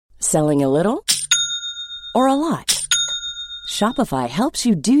Selling a little or a lot? Shopify helps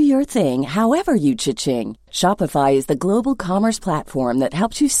you do your thing however you cha-ching. Shopify is the global commerce platform that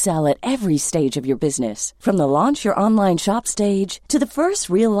helps you sell at every stage of your business. From the launch your online shop stage to the first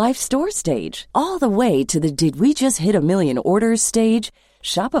real-life store stage, all the way to the did we just hit a million orders stage.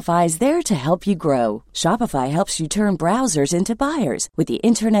 Shopify is there to help you grow. Shopify helps you turn browsers into buyers with the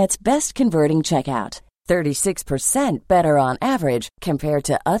internet's best converting checkout. 36% better on average compared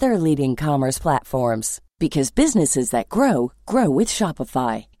to other leading commerce platforms. Because businesses that grow, grow with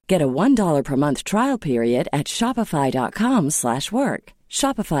Shopify. Get a $1 per month trial period at shopify.com/work.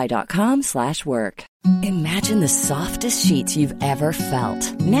 Shopify.com/work. Imagine the softest sheets you've ever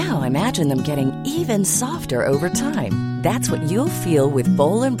felt. Now imagine them getting even softer over time. That's what you'll feel with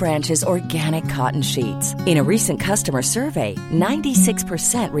Boll & Branch's organic cotton sheets. In a recent customer survey,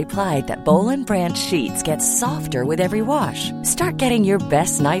 96% replied that Boll & Branch sheets get softer with every wash. Start getting your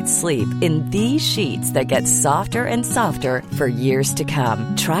best night's sleep in these sheets that get softer and softer for years to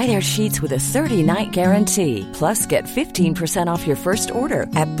come. Try their sheets with a 30-night guarantee. Plus, get 15% off your first order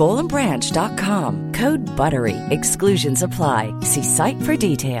at bollandbranch.com. Code BUTTERY. Exclusions apply. See site for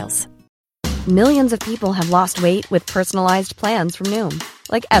details. Millions of people have lost weight with personalized plans from Noom.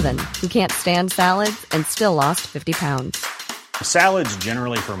 Like Evan, who can't stand salads and still lost 50 pounds. Salads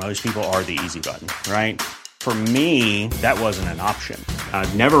generally for most people are the easy button, right? For me, that wasn't an option.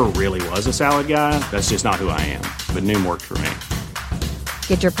 I never really was a salad guy. That's just not who I am. But Noom worked for me.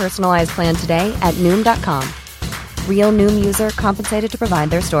 Get your personalized plan today at Noom.com. Real Noom user compensated to provide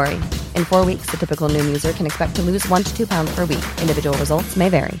their story. In 4 weeks, the typical Noom user can expect to lose 1 to 2 pounds per week. Individual results may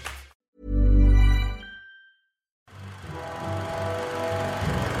vary.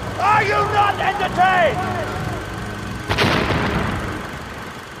 Are you not entertained?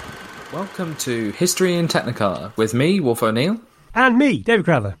 Welcome to History in Technicolor with me, Wolf O'Neill. And me, David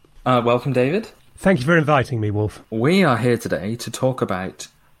Crowther. Welcome, David. Thank you for inviting me, Wolf. We are here today to talk about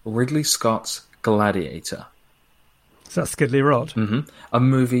Ridley Scott's Gladiator. Is that Skidley Rot? Mm-hmm. A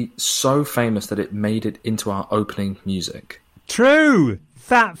movie so famous that it made it into our opening music. True!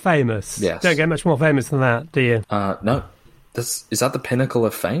 That famous. Yes. Don't get much more famous than that, do you? No. Is that the pinnacle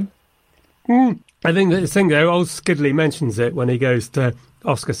of fame? I think the thing, though, old Skidley mentions it when he goes to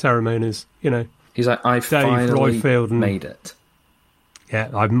Oscar ceremonies, you know. He's like, I finally made it. Yeah,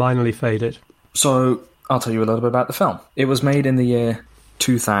 I've minorly faded. So, I'll tell you a little bit about the film. It was made in the year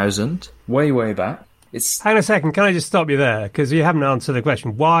 2000, way, way back. Hang on a second, can I just stop you there? Because you haven't answered the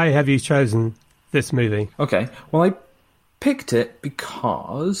question. Why have you chosen this movie? Okay, well, I picked it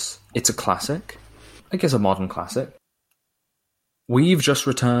because it's a classic. I guess a modern classic. We've just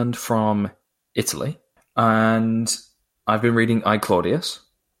returned from Italy, and I've been reading I, Claudius,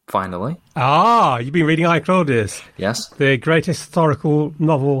 finally. Ah, you've been reading I, Claudius. Yes. The greatest historical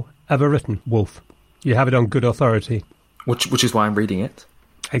novel ever written, Wolf. You have it on good authority. Which is why I'm reading it.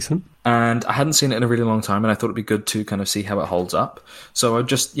 Excellent. And I hadn't seen it in a really long time, and I thought it'd be good to kind of see how it holds up. So I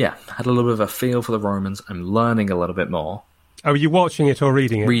just, had a little bit of a feel for the Romans. I'm learning a little bit more. Oh, are you watching it or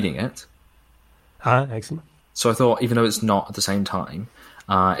reading it? Reading it. Ah, excellent. So I thought, even though it's not at the same time,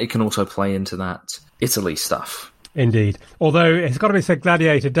 it can also play into that Italy stuff. Indeed. Although it's got to be said,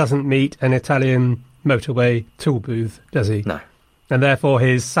 Gladiator doesn't meet an Italian motorway tool booth, does he? No. And therefore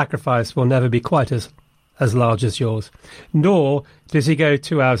his sacrifice will never be quite as large as yours. Nor does he go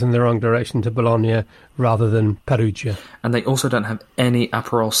 2 hours in the wrong direction to Bologna rather than Perugia. And they also don't have any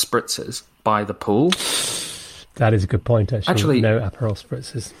Aperol spritzes by the pool. That is a good point, actually. No Aperol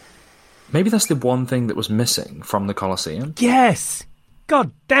spritzes. Maybe that's the one thing that was missing from the Colosseum. Yes!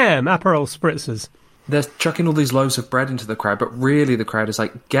 God damn, Aperol spritzers. They're chucking all these loaves of bread into the crowd, but really the crowd is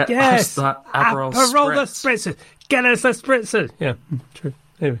like, get us that Aperol the spritzers! Get us the spritzers! Yeah, true.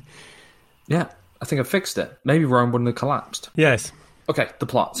 Anyway. Yeah, I think I fixed it. Maybe Rome wouldn't have collapsed. Yes. Okay, the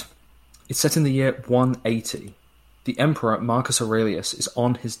plot. It's set in the year 180. The Emperor Marcus Aurelius is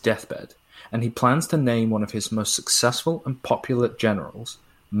on his deathbed, and he plans to name one of his most successful and popular generals,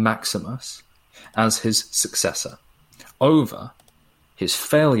 Maximus, as his successor, over his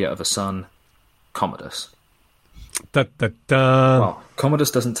failure of a son, Commodus. Well, Commodus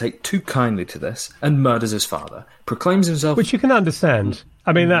doesn't take too kindly to this and murders his father, proclaims himself... Which you can understand.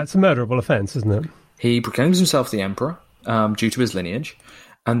 I mean, that's a murderable offence, isn't it? He proclaims himself the emperor, due to his lineage,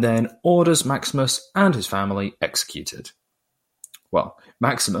 and then orders Maximus and his family executed. Well,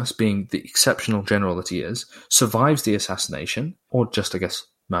 Maximus, being the exceptional general that he is, survives the assassination, or just, I guess,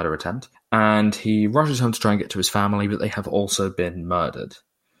 murder attempt, and he rushes home to try and get to his family, but they have also been murdered.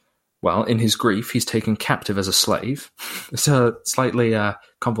 Well, in his grief, he's taken captive as a slave. It's a slightly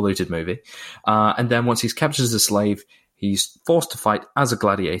convoluted movie. And then once he's captured as a slave, He's forced to fight as a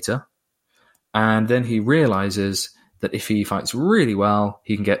gladiator, and then he realizes that if he fights really well,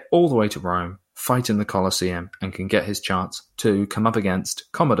 he can get all the way to Rome, fight in the Colosseum, and can get his chance to come up against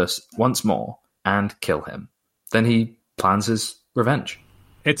Commodus once more and kill him. Then he plans his revenge.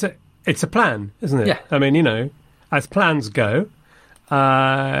 It's a plan, isn't it? Yeah. I mean, as plans go,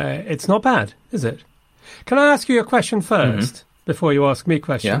 it's not bad, is it? Can I ask you a question first before you ask me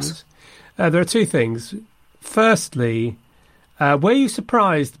questions? Yes. There are two things. Firstly, were you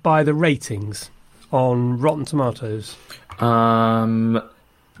surprised by the ratings on Rotten Tomatoes?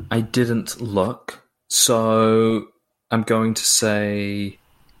 I didn't look, so I'm going to say...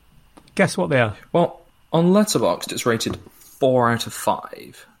 Guess what they are? Well, on Letterboxd, it's rated 4 out of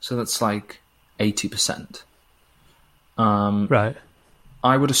 5, so that's like 80%. Right.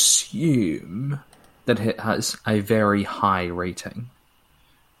 I would assume that it has a very high rating.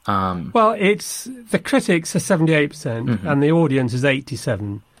 Well, the critics are 78% and the audience is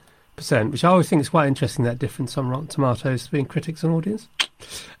 87%, which I always think is quite interesting, that difference on Rotten Tomatoes between critics and audience.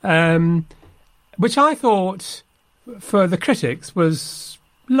 Which I thought, for the critics, was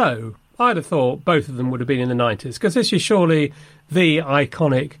low. I'd have thought both of them would have been in the 90s, because this is surely the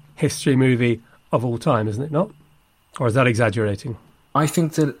iconic history movie of all time, isn't it not? Or is that exaggerating? I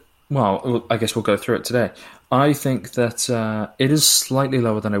think that, well, I guess we'll go through it today. I think that it is slightly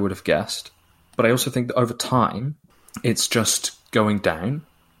lower than I would have guessed, but I also think that over time, it's just going down,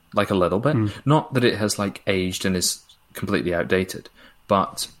 like a little bit. Not that it has like aged and is completely outdated,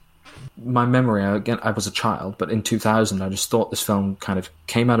 but my memory, again, I was a child, but in 2000, I just thought this film kind of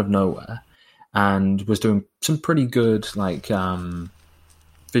came out of nowhere and was doing some pretty good, like,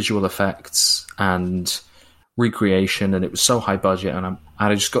 visual effects and recreation, and it was so high budget, and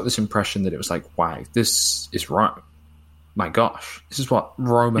I just got this impression that it was like, wow, this is Rome. My gosh, this is what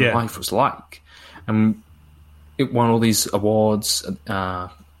Roman life was like. And it won all these awards.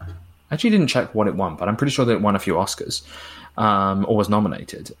 Actually didn't check what it won, but I'm pretty sure that it won a few Oscars, or was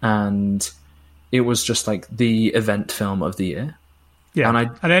nominated. And it was just like the event film of the year. Yeah,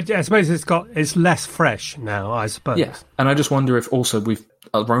 and I suppose it's less fresh now, I suppose. Yeah, and I just wonder if also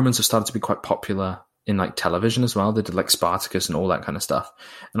Romans have started to be quite popular in like television as well. They did like Spartacus and all that kind of stuff.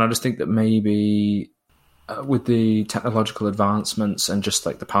 And I just think that maybe with the technological advancements and just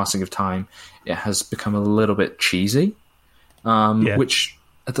like the passing of time, it has become a little bit cheesy, which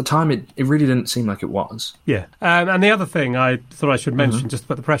at the time it really didn't seem like it was. Yeah. And the other thing I thought I should mention, just to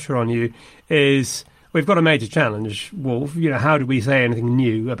put the pressure on you, is we've got a major challenge, Wolf. How do we say anything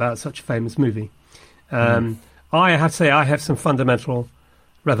new about such a famous movie? I have to say I have some fundamental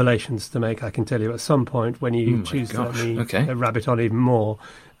revelations to make, I can tell you, at some point when you choose to let me rabbit on even more.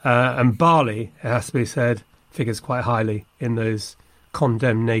 And Barley, it has to be said, figures quite highly in those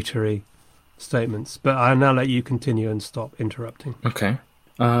condemnatory statements. But I'll now let you continue and stop interrupting. Okay.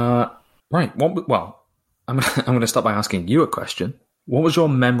 Right. Well, I'm going to start by asking you a question. What was your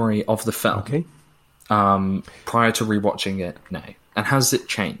memory of the film prior to rewatching it now? And has it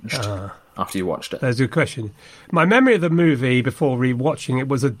changed after you watched it? That's a good question. My memory of the movie before rewatching it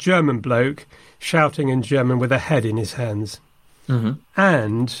was a German bloke shouting in German with a head in his hands.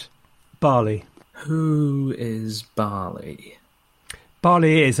 And Barley. Who is Barley?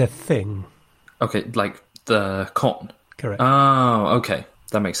 Barley is a thing. Okay, like the corn. Correct. Oh, okay.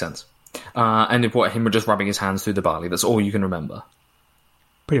 That makes sense. And him just rubbing his hands through the barley, that's all you can remember?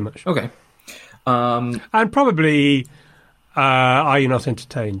 Pretty much. Okay. And probably, are you not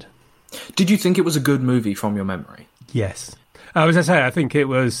entertained? Did you think it was a good movie from your memory? Yes. As I say, I think it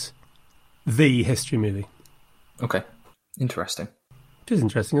was the history movie. Okay. Interesting. It is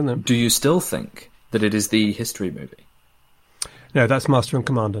interesting, isn't it? Do you still think that it is the history movie? No, that's Master and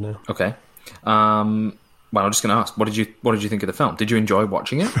Commander now. Okay. Well, I'm just going to ask, what did you think of the film? Did you enjoy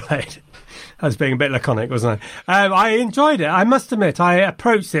watching it? Right. I was being a bit laconic, wasn't I? I enjoyed it. I must admit, I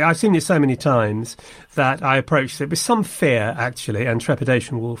approached it. I've seen it so many times that I approached it with some fear, actually, and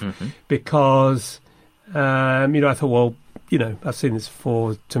trepidation, Wolf, because, I thought, well, I've seen this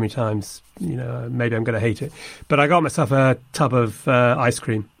before too many times. Maybe I'm going to hate it. But I got myself a tub of ice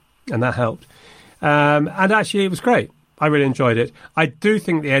cream, and that helped. And actually, it was great. I really enjoyed it. I do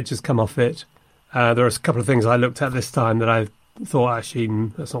think the edge has come off it. There are a couple of things I looked at this time that I thought, actually,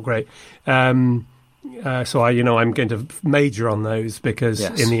 that's not great. So I'm going to major on those because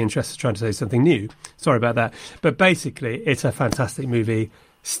in the interest of trying to say something new. Sorry about that. But basically, it's a fantastic movie.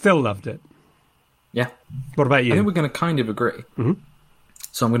 Still loved it. Yeah. What about you? I think we're going to kind of agree.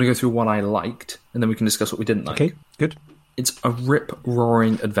 So I'm going to go through what I liked, and then we can discuss what we didn't like. Okay, good. It's a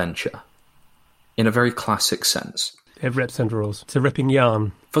rip-roaring adventure in a very classic sense. It rips and roars. It's a ripping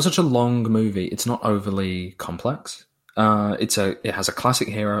yarn. For such a long movie, it's not overly complex. It has a classic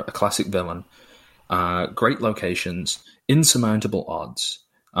hero, a classic villain, great locations, insurmountable odds,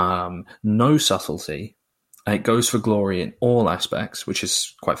 no subtlety. It goes for glory in all aspects, which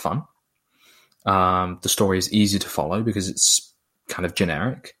is quite fun. The story is easy to follow because it's kind of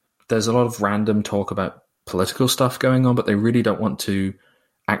generic. There's a lot of random talk about political stuff going on, but they really don't want to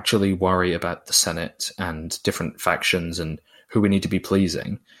actually worry about the Senate and different factions and who we need to be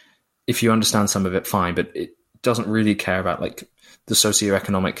pleasing. If you understand some of it, fine, but it doesn't really care about like the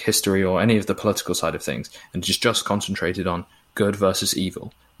socioeconomic history or any of the political side of things, and just concentrated on good versus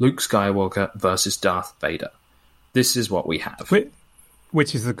evil. Luke Skywalker versus Darth Vader. This is what we have.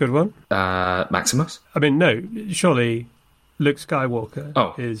 Which is the good one? Maximus? I mean, no, surely Luke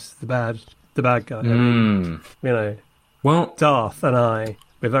Skywalker is the bad guy. I mean, well, Darth and I,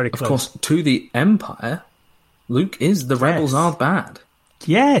 we're very close. Of course, to the Empire, Luke is the rebels are bad.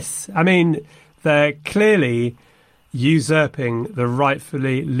 Yes. I mean, they're clearly usurping the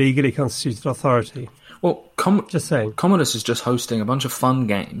rightfully, legally constituted authority. Well, just saying. Commodus is just hosting a bunch of fun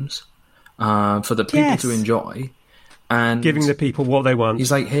games for the people to enjoy. And giving the people what they want.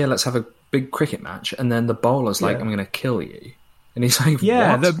 He's like, here, let's have a big cricket match. And then the bowler's like, I'm going to kill you. And he's like,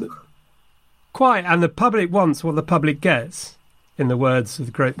 what? Quite. And the public wants what the public gets, in the words of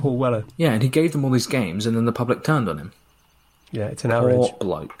the great Paul Weller. Yeah, and he gave them all these games, and then the public turned on him. Yeah, it's an outrage.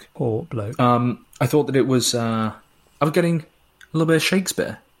 Poor bloke. I thought that it was... I was getting a little bit of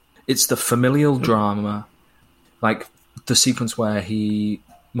Shakespeare. It's the familial drama, like the sequence where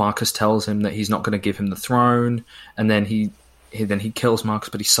Marcus tells him that he's not going to give him the throne, and then he kills Marcus,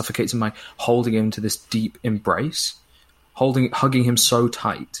 but he suffocates him by holding him to this deep embrace, hugging him so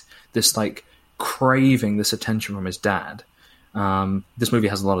tight, this like craving this attention from his dad. This movie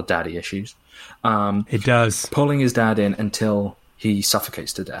has a lot of daddy issues. It does. Pulling his dad in until he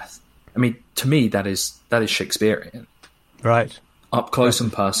suffocates to death. I mean, to me, that is Shakespearean. Right. Up close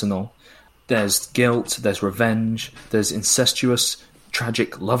and personal. There's guilt, there's revenge, there's incestuous,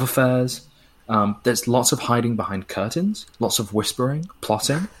 tragic love affairs. There's lots of hiding behind curtains, lots of whispering,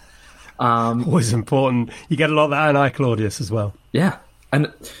 plotting. Always important. You get a lot of that in I, Claudius as well. Yeah.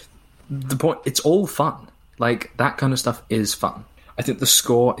 And the point, it's all fun. Like, that kind of stuff is fun. I think the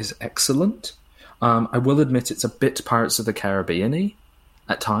score is excellent. I will admit it's a bit Pirates of the Caribbean-y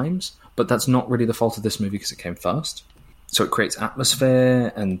at times, but that's not really the fault of this movie because it came first. So it creates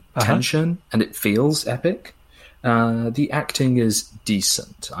atmosphere and tension, and it feels epic. The acting is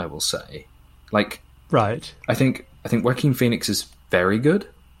decent, I will say. Like, right. I think Joaquin Phoenix is very good,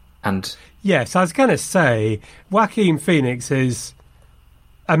 and yes, I was going to say Joaquin Phoenix is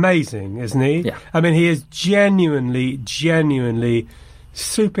amazing, isn't he? Yeah. I mean, he is genuinely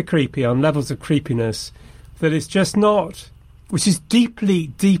super creepy on levels of creepiness that is just not, which is deeply,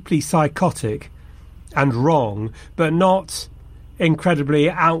 deeply psychotic and wrong, but not incredibly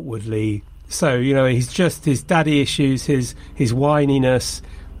outwardly so. You know, he's just his daddy issues, his whininess,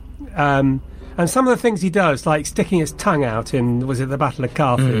 and some of the things he does, like sticking his tongue out in, was it the Battle of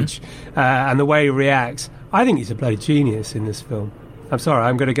Carthage, and the way he reacts. I think he's a bloody genius in this film. I'm sorry,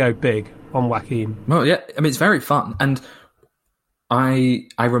 I'm going to go big on Joaquin. Well, yeah, I mean, it's very fun, and I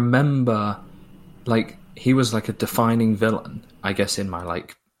remember, like, he was like a defining villain, I guess, in my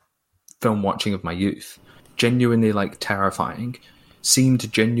like film watching of my youth. Genuinely like terrifying,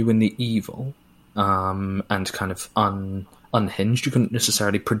 seemed genuinely evil, and kind of unhinged. You couldn't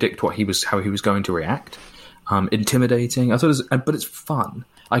necessarily predict how he was going to react. Intimidating. I thought it was, but it's fun.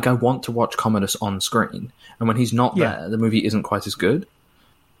 Like, I want to watch Commodus on screen, and when he's not there, the movie isn't quite as good.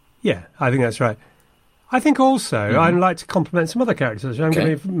 Yeah, I think that's right. I think also, I'd like to compliment some other characters. I'm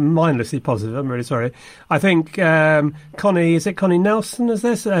going to be mindlessly positive. I'm really sorry. I think Connie Nelson is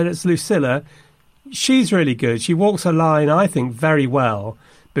this? It's Lucilla. She's really good. She walks a line, I think, very well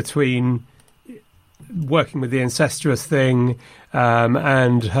between working with the incestuous thing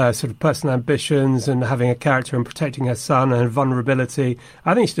and her sort of personal ambitions and having a character and protecting her son and her vulnerability.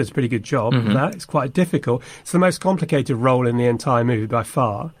 I think she does a pretty good job of that. It's quite difficult. It's the most complicated role in the entire movie by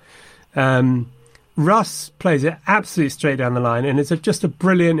far. Russ plays it absolutely straight down the line, and it's just a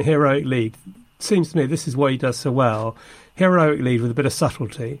brilliant heroic lead. It seems to me this is what he does so well. Heroic lead with a bit of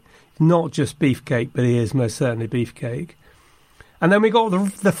subtlety. Not just beefcake, but he is most certainly beefcake. And then we got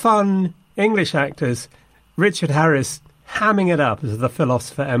the fun English actors. Richard Harris hamming it up as the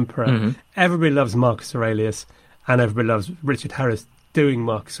philosopher emperor. Everybody loves Marcus Aurelius, and everybody loves Richard Harris doing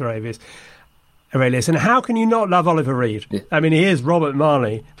Marcus Aurelius. And how can you not love Oliver Reed? Yeah. I mean, he is Robert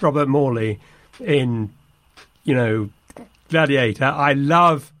Morley in, Gladiator. I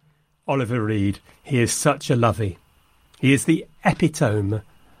love Oliver Reed. He is such a lovey. He is the epitome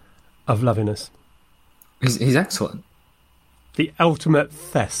of loviness. He's excellent. the ultimate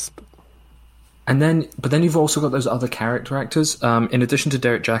thesp. But then you've also got those other character actors. In addition to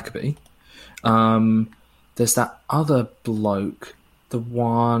Derek Jacobi, there's that other bloke, the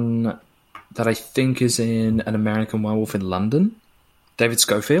one that I think is in An American Werewolf in London, David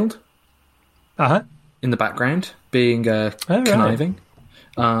Schofield. In the background, being conniving.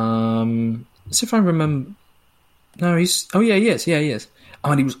 As if I remember. No, he's. Oh yeah, he is. Yeah, he is.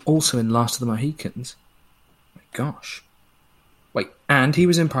 Oh, and he was also in Last of the Mohicans. Oh my gosh. Wait, and he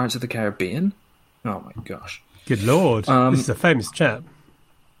was in Pirates of the Caribbean. Oh my gosh. Good lord, this is a famous chap.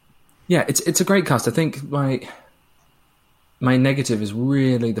 Yeah, it's a great cast. I think my negative is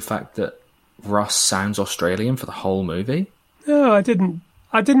really the fact that Russ sounds Australian for the whole movie. No, I didn't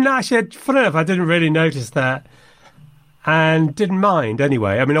actually. Funny enough, I didn't really notice that, and didn't mind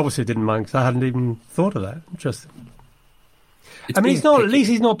anyway. I mean, obviously, didn't mind because I hadn't even thought of that. Interesting. I mean, at least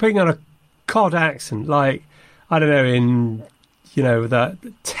he's not putting on a cod accent like, I don't know, in that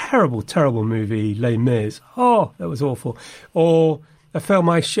terrible, terrible movie Les Mis. Oh, that was awful. Or a film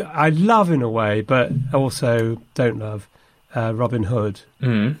I love in a way, but also don't love. Robin Hood.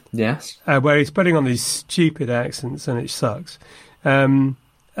 Yes. Where he's putting on these stupid accents and it sucks.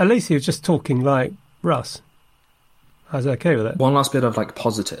 At least he was just talking like Russ. I was okay with it. One last bit of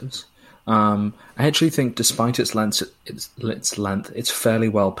positives. I actually think despite its length, it's fairly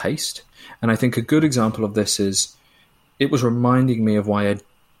well paced. And I think a good example of this is it was reminding me of why I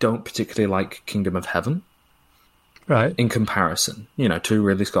don't particularly like Kingdom of Heaven. Right. In comparison, two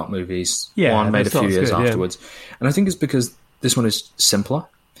Ridley Scott movies, yeah, one made a few years afterwards. Yeah. And I think it's because this one is simpler.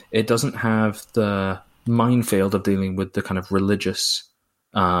 It doesn't have the minefield of dealing with the kind of religious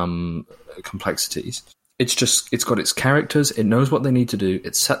complexities. It's got its characters, it knows what they need to do,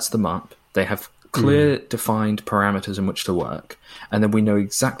 it sets them up, they have clear, defined parameters in which to work, and then we know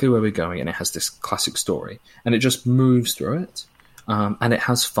exactly where we're going, and it has this classic story. And it just moves through it, and it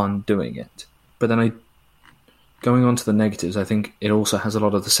has fun doing it. But then going on to the negatives, I think it also has a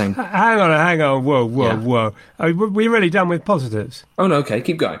lot of the same... Hang on. Whoa. Are we really done with positives? Oh, no, okay,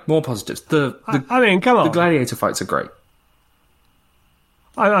 keep going. More positives. Come on. The gladiator fights are great.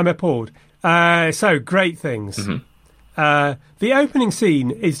 I'm appalled. So, great things. Mm-hmm. The opening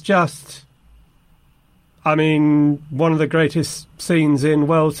scene is just... one of the greatest scenes in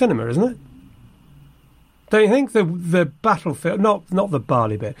world cinema, isn't it? Don't you think the battlefield, not the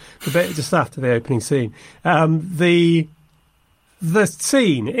Bali bit, the bit just after the opening scene, the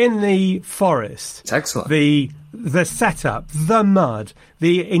scene in the forest, it's excellent. The setup, the mud,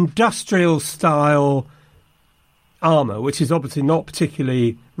 the industrial style armor, which is obviously not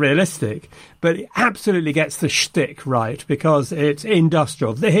particularly realistic, but it absolutely gets the shtick right because it's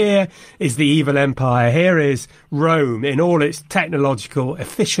industrial. Here is the evil empire. Here is Rome in all its technological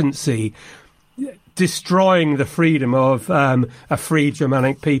efficiency, destroying the freedom of a free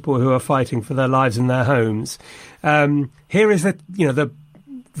Germanic people who are fighting for their lives and their homes. Here is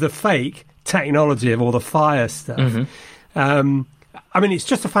the fake technology of all the fire stuff. Mm-hmm. It's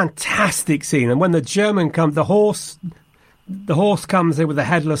just a fantastic scene. And when the German comes, the horse comes in with the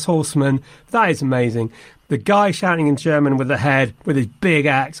headless horseman. That is amazing. The guy shouting in German with the head, with his big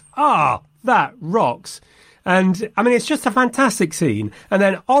axe. That rocks. And, it's just a fantastic scene. And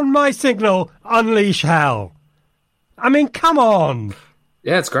then, on my signal, unleash hell. Come on.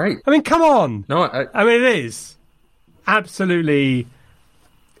 Yeah, it's great. Come on. No, it is. Absolutely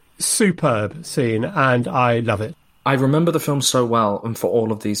superb scene, and I love it. I remember the film so well, and for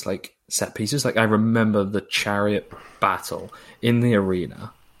all of these, set pieces. I remember the chariot battle in the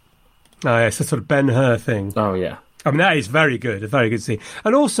arena. Oh, yeah, it's a sort of Ben-Hur thing. Oh, yeah. That is very good, a very good scene.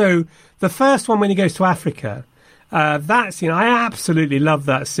 And also, the first one when he goes to Africa, that scene, I absolutely love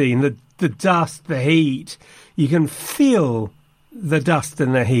that scene. The dust, the heat, you can feel the dust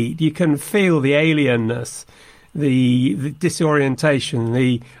and the heat. You can feel the alienness, the disorientation,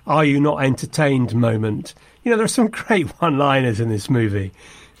 the are you not entertained moment. There are some great one-liners in this movie.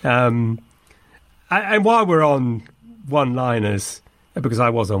 And while we're on one-liners... because I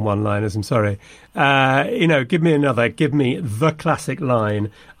was on one-liners, I'm sorry. Give me the classic line,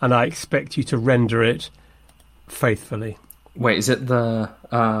 and I expect you to render it faithfully. Wait, is it the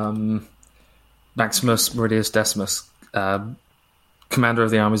Maximus Meridius Decimus, commander of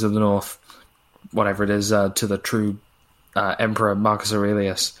the armies of the North, whatever it is, to the true Emperor Marcus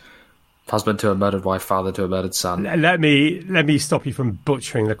Aurelius, husband to a murdered wife, father to a murdered son? Let me stop you from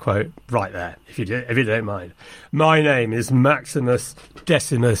butchering the quote right there, if you don't mind. My name is Maximus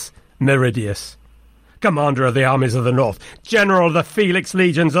Decimus Meridius, commander of the armies of the North, general of the Felix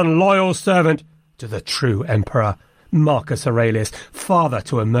legions, and loyal servant to the true emperor Marcus Aurelius, father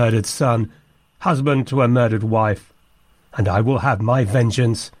to a murdered son, husband to a murdered wife, and I will have my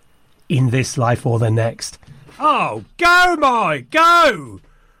vengeance in this life or the next. Oh, go, Moy, go!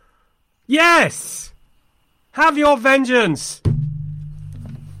 Yes! Have your vengeance!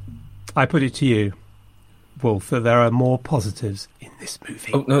 I put it to you, Wolf, that there are more positives in this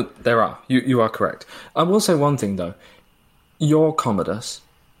movie. Oh, no, there are. You are correct. I will say one thing, though. You're Commodus,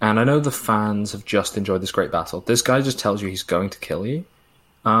 and I know the fans have just enjoyed this great battle. This guy just tells you he's going to kill you.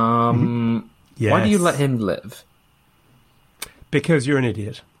 Yes. Why do you let him live? Because you're an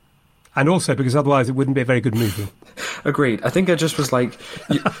idiot. And also because otherwise it wouldn't be a very good movie. Agreed. I think I just was like...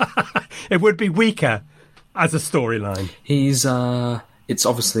 It would be weaker as a storyline. It's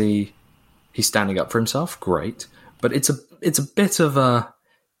obviously... He's standing up for himself, great. But it's a bit of a...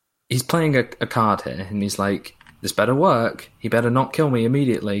 He's playing a card here, and he's like, this better work. He better not kill me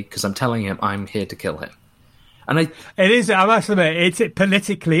immediately, because I'm telling him I'm here to kill him. And I must admit, it's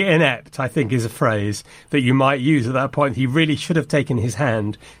politically inept, I think, is a phrase that you might use at that point. He really should have taken his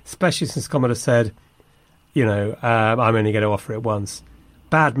hand, especially since Commodus said, I'm only going to offer it once.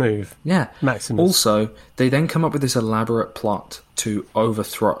 Bad move. Yeah. Maximus. Also, they then come up with this elaborate plot to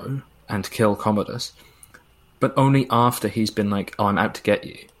overthrow and kill Commodus, but only after he's been like, oh, I'm out to get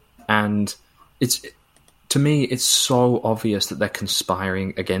you. And to me, it's so obvious that they're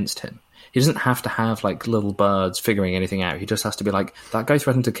conspiring against him. He doesn't have to have, like, little birds figuring anything out. He just has to be like, that guy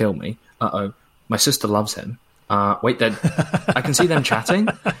threatened to kill me. Uh-oh. My sister loves him. Wait, I can see them chatting.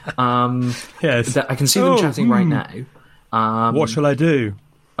 Yes. I can see them chatting right now. What shall I do?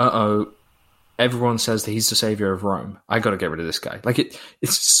 Uh-oh. Everyone says that he's the saviour of Rome. I got to get rid of this guy. Like,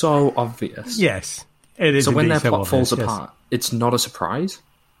 it's so obvious. Yes, it is. So when their so plot obvious, falls apart, it's not a surprise?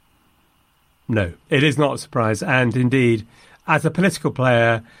 No, it is not a surprise. And indeed, as a political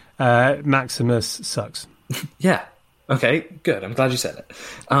player... Maximus sucks. Yeah. Okay, good. I'm glad you said it.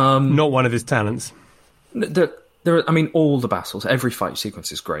 Not one of his talents. All the battles, every fight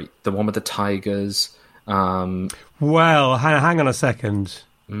sequence is great. The one with the tigers. Well, hang on a second.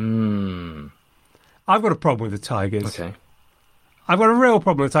 I've got a problem with the tigers. Okay. I've got a real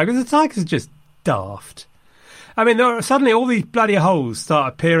problem with the tigers. The tigers are just daft. I mean, suddenly all these bloody holes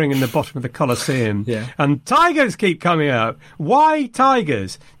start appearing in the bottom of the Colosseum. Yeah. And tigers keep coming out. Why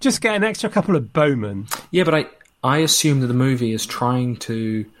tigers? Just get an extra couple of bowmen. Yeah, but I assume that the movie is trying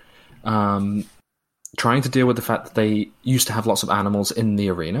to deal with the fact that they used to have lots of animals in the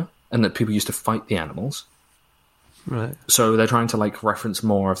arena and that people used to fight the animals. Right. So they're trying to, like, reference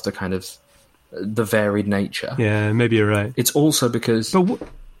more of the kind of the varied nature. Yeah, maybe you're right. It's also because...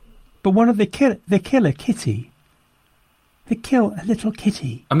 But one of they kill a kitty. They kill a little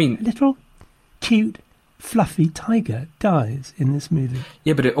kitty. I mean... A little cute, fluffy tiger dies in this movie.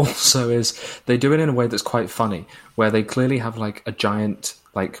 Yeah, but it also is... They do it in a way that's quite funny, where they clearly have, like, a giant,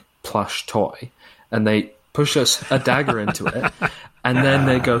 like, plush toy, and they push a dagger into it, and then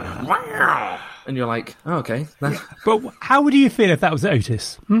they go... Wow! And you're like, oh, okay. But how would you feel if that was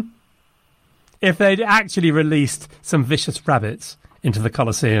Otis? If they'd actually released some vicious rabbits into the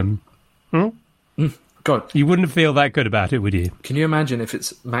Colosseum? God. You wouldn't feel that good about it, would you? Can you imagine if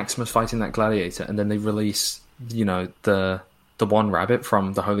it's Maximus fighting that gladiator and then they release, the one rabbit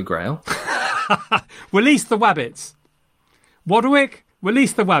from the Holy Grail? Release the wabbits. Wadwick,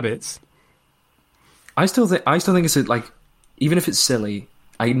 release the wabbits. I still think it's like, even if it's silly,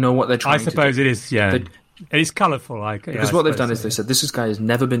 I know what they're trying to do. I suppose it is, yeah. It's colourful. Because what they've done is they said, this guy has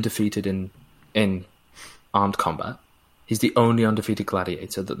never been defeated in armed combat. He's the only undefeated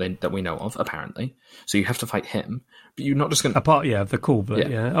gladiator that we know of, apparently. So you have to fight him, but you're not just going to... Apart, the cool, but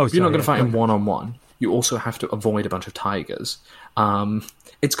yeah. Oh, you're not going to fight him one-on-one. You also have to avoid a bunch of tigers.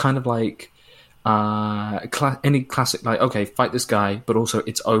 It's kind of like any classic, like, okay, fight this guy, but also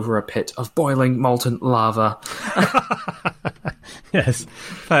it's over a pit of boiling molten lava. Yes.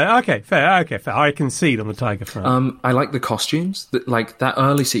 Fair. Okay, fair. I concede on the tiger front. I like the costumes. Like that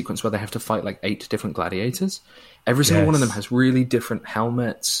early sequence where they have to fight like 8 different gladiators. Every single one of them has really different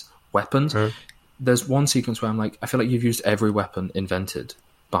helmets, weapons. There's one sequence where I'm like, I feel like you've used every weapon invented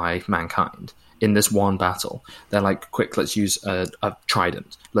by mankind in this one battle. They're like, quick, let's use a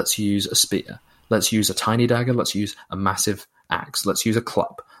trident. Let's use a spear. Let's use a tiny dagger. Let's use a massive axe. Let's use a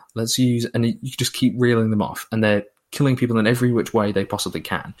club. And you just keep reeling them off. And they're killing people in every which way they possibly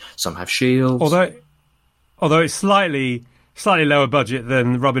can. Some have shields. Although it's slightly lower budget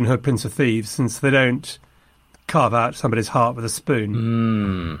than Robin Hood, Prince of Thieves, since they don't carve out somebody's heart with a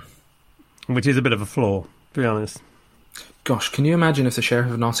spoon. Which is a bit of a flaw, to be honest. Gosh, can you imagine if the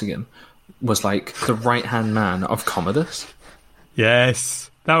Sheriff of Nottingham was like the right-hand man of Commodus? Yes,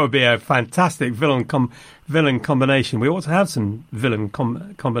 that would be a fantastic villain combination. We ought to have some villain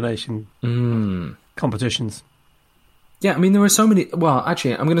combination competitions. Yeah, I mean, there were so many... Well,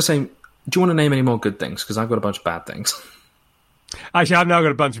 actually, I'm going to say... Do you want to name any more good things? Because I've got a bunch of bad things. Actually, I've now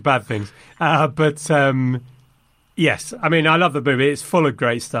got a bunch of bad things. Yes, I mean, I love the movie. It's full of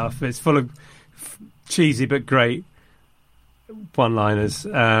great stuff. It's full of cheesy but great one-liners.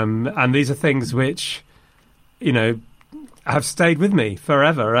 And these are things which, have stayed with me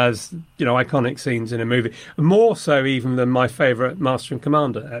forever as, iconic scenes in a movie. More so even than my favourite Master and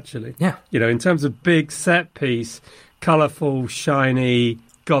Commander, actually. Yeah. In terms of big set piece, colourful, shiny,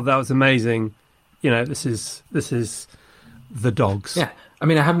 God, that was amazing. This is The Dogs. Yeah. I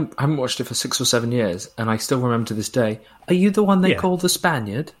mean, I haven't watched it for 6 or 7 years, and I still remember to this day, are you the one they call the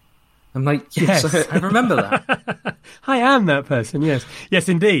Spaniard? I'm like, yes. I remember that. I am that person, yes. Yes,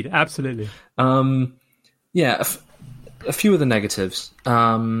 indeed, absolutely. Yeah, a few of the negatives. Go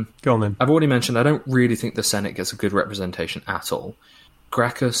on then. I've already mentioned, I don't really think the Senate gets a good representation at all.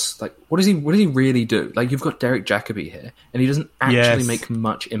 Gracchus, what does he really do? Like, you've got Derek Jacobi here, and he doesn't actually make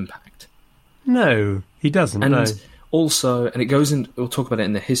much impact. No, he doesn't, and no. Also, and it goes in, we'll talk about it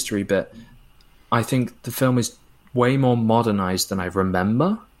in the history bit, I think the film is way more modernized than I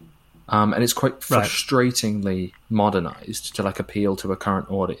remember. And it's quite frustratingly modernized to appeal to a current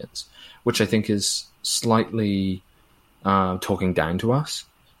audience, which I think is slightly talking down to us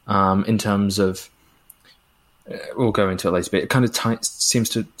in terms of, we'll go into it later, but it kind of seems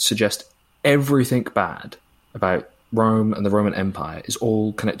to suggest everything bad about Rome and the Roman Empire is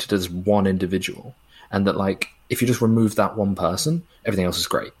all connected to this one individual. And that, if you just remove that one person, everything else is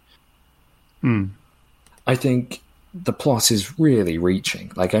great. I think the plot is really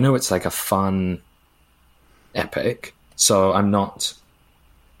reaching. I know it's a fun epic, so I'm not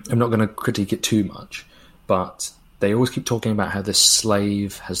going to critique it too much, but they always keep talking about how this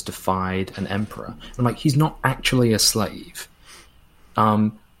slave has defied an emperor. I'm like, he's not actually a slave.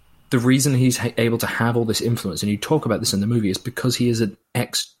 The reason he's able to have all this influence, and you talk about this in the movie, is because he is an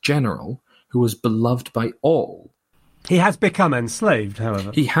ex-general who was beloved by all. He has become enslaved,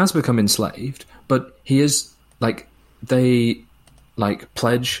 however. He has become enslaved, but he is, they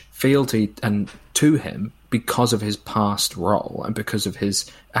pledge fealty to him because of his past role and because of his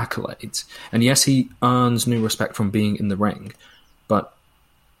accolades. And yes, he earns new respect from being in the ring, but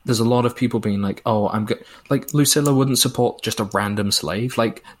there's a lot of people being like, oh, I'm good. Lucilla wouldn't support just a random slave.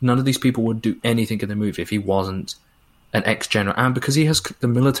 None of these people would do anything in the movie if he wasn't an ex-general. And because he has the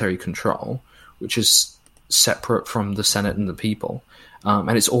military control, which is separate from the Senate and the people.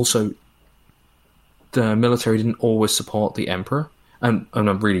 And it's also, the military didn't always support the emperor. And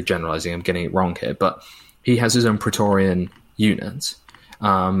I'm really generalizing, I'm getting it wrong here, but he has his own Praetorian units.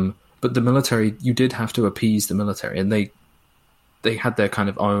 But the military, you did have to appease the military, and they had their kind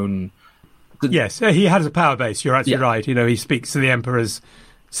of own... Yes, he has a power base, you're actually right. He speaks to the emperor's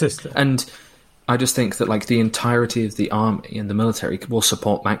sister. And I just think that the entirety of the army and the military will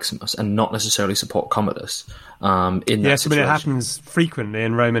support Maximus and not necessarily support Commodus in that situation. Yes, I mean, it happens frequently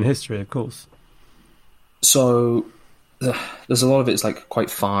in Roman history, of course. So there's a lot of it's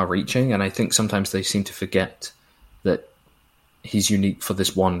quite far-reaching, and I think sometimes they seem to forget that he's unique for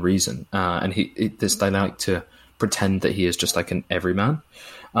this one reason, and they like to pretend that he is just an everyman.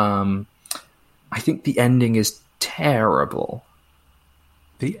 I think the ending is terrible.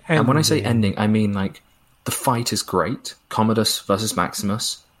 And when I say ending, I mean the fight is great. Commodus versus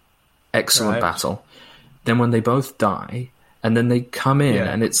Maximus, excellent battle. Then when they both die, and then they come in,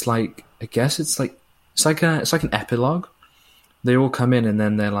 and it's I guess it's like an epilogue. They all come in, and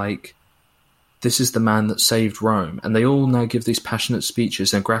then they're like, "This is the man that saved Rome," and they all now give these passionate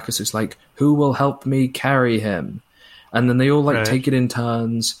speeches. And Gracchus is like, "Who will help me carry him?" And then they all take it in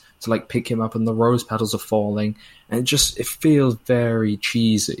turns to pick him up, and the rose petals are falling, and it feels very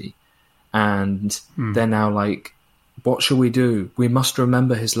cheesy. And they're now what shall we do? We must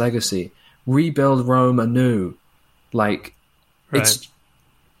remember his legacy, rebuild Rome anew. It's...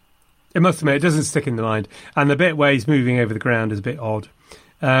 It must admit, it doesn't stick in the mind, and the bit where he's moving over the ground is a bit odd.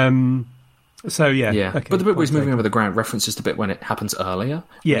 So yeah, okay, but the bit where he's moving over the ground references the bit when it happens earlier.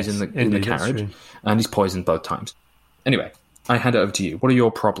 Yes, he's in the carriage, and he's poisoned both times. Anyway, I hand it over to you. What are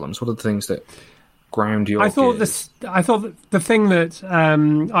your problems? What are the things that ground your gears? I thought the thing that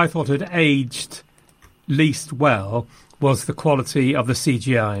I thought had aged least well was the quality of the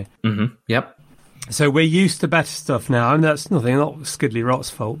CGI. Mm-hmm. Yep. So we're used to better stuff now, and that's not Skidley Rott's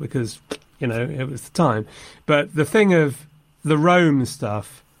fault because it was the time. But the thing of the Rome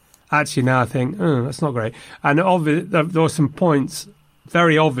stuff, actually now I think, that's not great. And there were some points,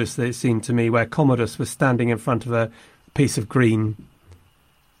 very obviously it seemed to me, where Commodus was standing in front of a piece of green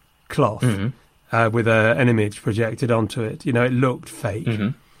cloth with an image projected onto it. It looked fake. Mm-hmm.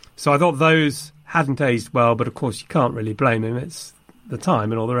 So I thought those hadn't aged well, but of course you can't really blame him. It's the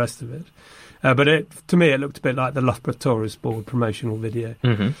time and all the rest of it. But to me, it looked a bit like the Loughborough Tourist Board promotional video.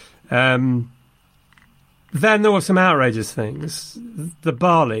 Mm-hmm. Then there were some outrageous things. The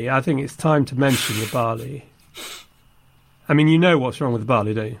barley, I think it's time to mention the barley. I mean, you know what's wrong with the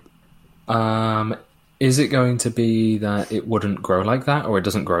barley, don't you? Is it going to be that it wouldn't grow like that, or it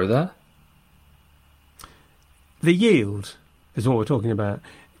doesn't grow there? The yield is what we're talking about.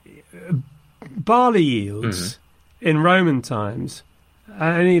 Barley yields in Roman times,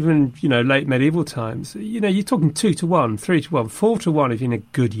 and even, late medieval times, you're talking 2 to 1, 3 to 1, 4 to 1 if you're in a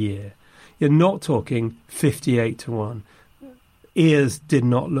good year. You're not talking 58 to 1. Ears did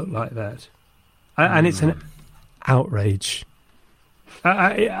not look like that. And it's an outrage.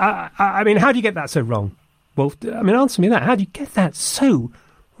 I mean, how do you get that so wrong? Wolf, I mean, answer me that. How do you get that so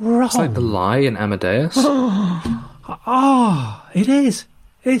wrong? It's like the lie in Amadeus. It is.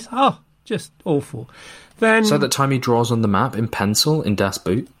 It's just awful. Then so that time he draws on the map in pencil in Das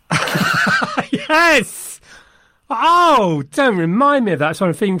Boot. Yes. Oh, don't remind me of that. So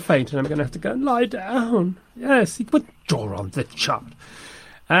I'm feeling faint, and I'm going to have to go and lie down. Yes, he would draw on the chart.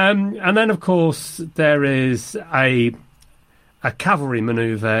 And then, of course, there is a cavalry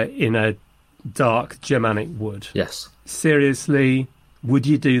manoeuvre in a dark Germanic wood. Yes. Seriously, would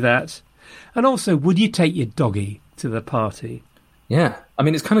you do that? And also, would you take your doggy to the party? Yeah. I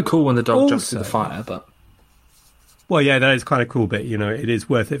mean, it's kind of cool when the dog jumps through the fire, but... Well, yeah, that is kind of cool bit, it is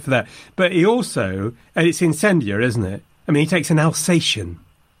worth it for that. But he also, and it's incendiary, isn't it? I mean, he takes an Alsatian.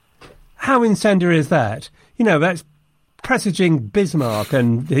 How incendiary is that? That's presaging Bismarck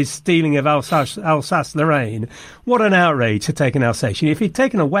and his stealing of Alsace-Lorraine. What an outrage to take an Alsatian. If he'd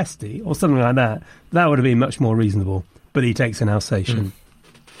taken a Westie or something like that, that would have been much more reasonable. But he takes an Alsatian.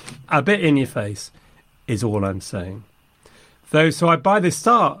 A bit in your face is all I'm saying. So by the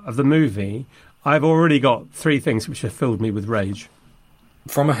start of the movie, I've already got 3 things which have filled me with rage.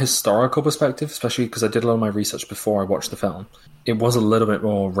 From a historical perspective, especially because I did a lot of my research before I watched the film, it was a little bit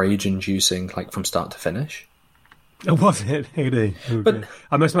more rage-inducing, like from start to finish. Was it? But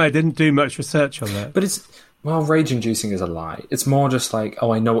I must admit, I didn't do much research on that. But rage-inducing is a lie. It's more just like,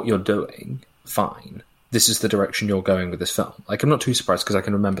 I know what you're doing. Fine. This is the direction you're going with this film. Like, I'm not too surprised because I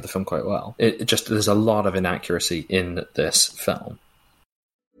can remember the film quite well. There's a lot of inaccuracy in this film.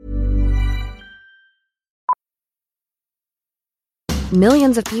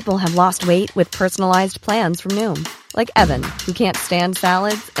 Millions of people have lost weight with personalized plans from Noom. Like Evan, who can't stand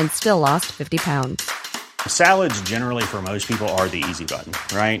salads and still lost 50 pounds. Salads generally for most people are the easy button,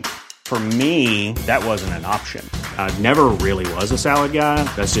 right? For me, that wasn't an option. I never really was a salad guy.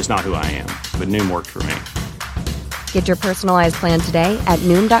 That's just not who I am. But Noom worked for me. Get your personalized plan today at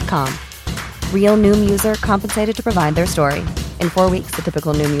Noom.com. Real Noom user compensated to provide their story. In 4 weeks, the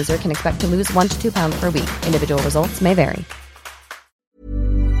typical Noom user can expect to lose 1 to 2 pounds per week. Individual results may vary.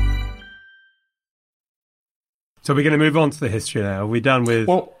 So we're going to move on to the history now. Have we done with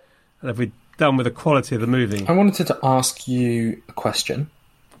the quality of the movie? I wanted to ask you a question.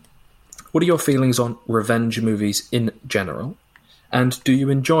 What are your feelings on revenge movies in general? And do you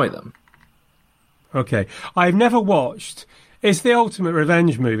enjoy them? Okay. I've never watched... It's the ultimate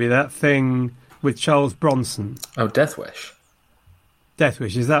revenge movie, that thing with Charles Bronson. Oh, Death Wish. Death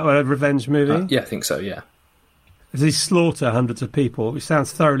Wish. Is that a revenge movie? Yeah, I think so, yeah. Does he slaughter hundreds of people? Which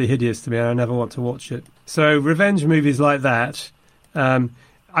sounds thoroughly hideous to me, and I never want to watch it. So revenge movies like that,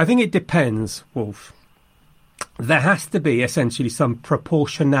 I think it depends, Wolf. There has to be essentially some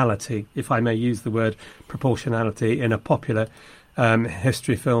proportionality, if I may use the word proportionality in a popular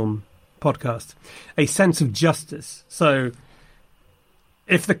history film podcast. A sense of justice. So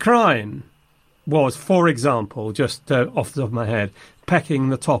if the crime was, for example, just off the top of my head, pecking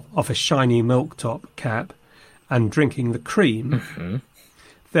the top off a shiny milk top cap and drinking the cream,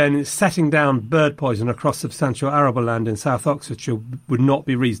 then setting down bird poison across substantial arable land in South Oxfordshire would not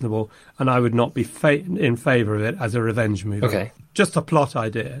be reasonable, and I would not be in favour of it as a revenge movie. Okay. Just a plot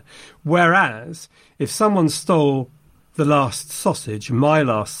idea. Whereas, if someone stole the last sausage, my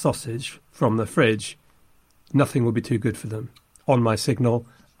last sausage, from the fridge, nothing would be too good for them. On my signal,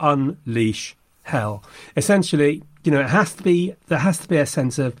 unleash hell. Essentially, there has to be a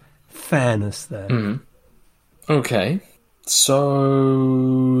sense of fairness there. Mm. Okay.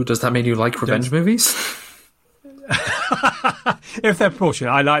 So, does that mean you like revenge movies? If they're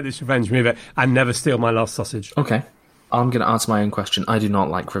proportionate, I like this revenge movie and never steal my last sausage. Okay. I'm going to answer my own question. I do not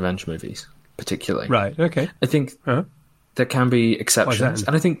like revenge movies, particularly. Right, okay. I think there can be exceptions.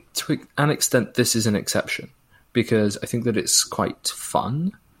 And I think to an extent this is an exception. Because I think that it's quite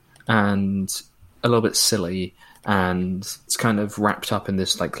fun and a little bit silly and it's kind of wrapped up in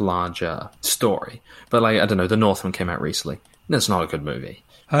this like larger story. But like, I don't know, The Northman came out recently. And it's not a good movie.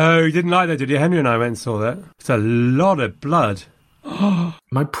 Oh, you didn't like that, did you? Henry and I went and saw that. It's a lot of blood.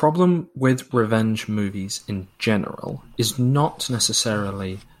 My problem with revenge movies in general is not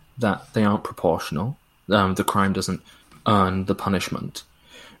necessarily that they aren't proportional. The crime doesn't earn the punishment.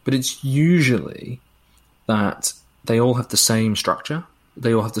 But it's usually that they all have the same structure.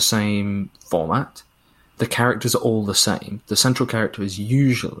 They all have the same format. The characters are all the same. The central character is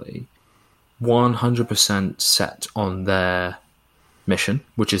usually 100% set on their mission,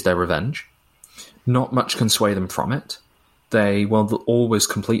 which is their revenge. Not much can sway them from it. They will always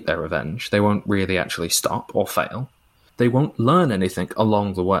complete their revenge. They won't really actually stop or fail. They won't learn anything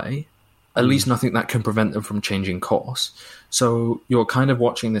along the way. At least nothing that can prevent them from changing course. So you're kind of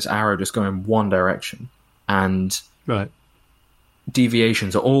watching this arrow just go in one direction. And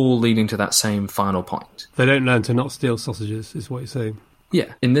deviations are all leading to that same final point. They don't learn to not steal sausages, is what you're saying.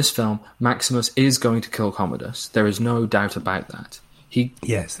 Yeah. In this film, Maximus is going to kill Commodus. There is no doubt about that.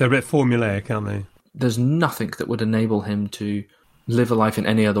 Yes, they're a bit formulaic, aren't they? There's nothing that would enable him to live a life in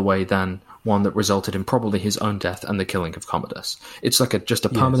any other way than one that resulted in probably his own death and the killing of Commodus. It's like just a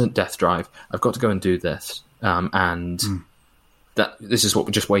permanent death drive. I've got to go and do this, and that this is what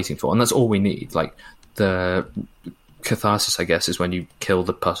we're just waiting for, and that's all we need. Like, the catharsis, I guess, is when you kill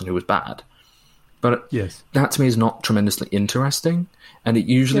the person who was bad. But that to me is not tremendously interesting, and it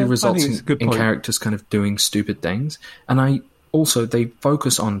usually results in characters kind of doing stupid things. And they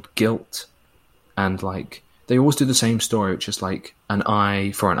focus on guilt, and like they always do the same story, which is like an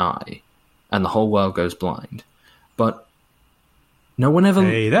eye for an eye, and the whole world goes blind. But no one ever...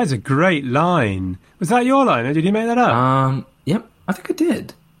 Hey, that's a great line. Was that your line, or did you make that up? Yep, I think I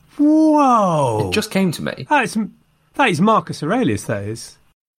did. Whoa! It just came to me. That is Marcus Aurelius, that is.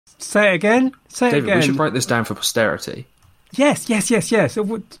 Say it again. David, we should write this down for posterity. Yes. Say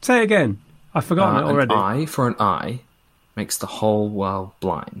it again. I've forgotten it already. An eye for an eye makes the whole world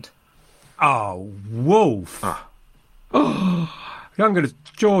blind. Oh, wolf. I'm going to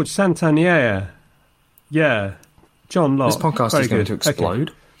George Santanier. Yeah. John Locke. This podcast is going to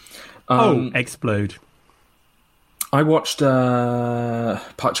explode. Okay. Explode. I watched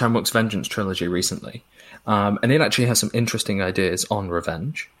Park Chan-wook's Vengeance trilogy recently, and it actually has some interesting ideas on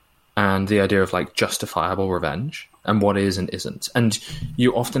revenge and the idea of like justifiable revenge and what is and isn't. And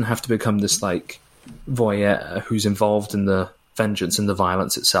you often have to become this like voyeur who's involved in the vengeance and the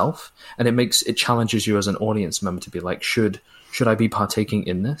violence itself, and it challenges you as an audience member to be like, should I be partaking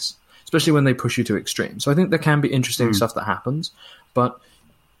in this? Especially when they push you to extremes. So I think there can be interesting stuff that happens, but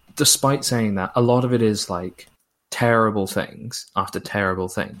despite saying that, a lot of it is like terrible things after terrible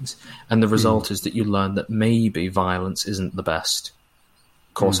things, and the result is that you learn that maybe violence isn't the best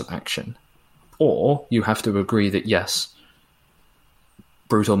course of action, or you have to agree that yes,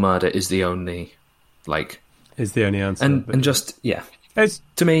 brutal murder is the only answer, and just it's,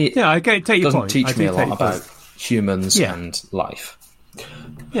 to me, I take your doesn't point. teach me a lot about humans and life.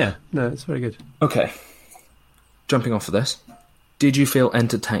 Yeah, no, it's very good. Okay, jumping off of this, did you feel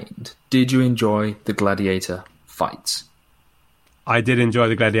entertained? Did you enjoy the gladiator fights? I did enjoy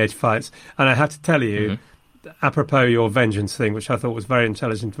the gladiator fights, and I have to tell you, apropos your vengeance thing, which I thought was very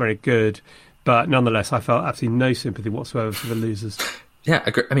intelligent, very good, but nonetheless, I felt absolutely no sympathy whatsoever for the losers. Yeah,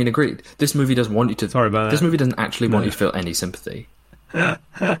 agreed. This movie doesn't want you to... Sorry about that. This movie doesn't actually want you to feel any sympathy.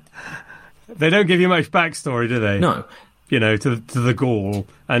 They don't give you much backstory, do they? No. You know, to the Gaul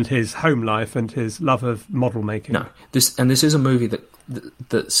and his home life and his love of model making. No. This is a movie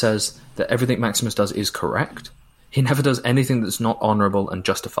that says that everything Maximus does is correct. He never does anything that's not honourable and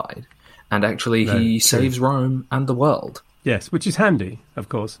justified. And actually, he saves Rome and the world. Yes, which is handy, of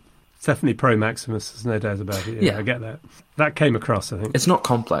course. It's definitely pro-Maximus, there's no doubt about it. Yeah, I get that. That came across, I think. It's not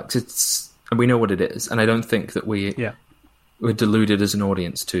complex. And we know what it is. And I don't think that we're deluded as an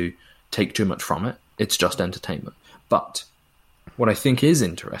audience to take too much from it. It's just entertainment. But what I think is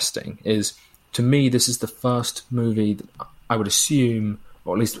interesting is, to me, this is the first movie that I would assume,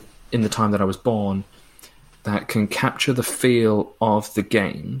 or at least in the time that I was born, that can capture the feel of the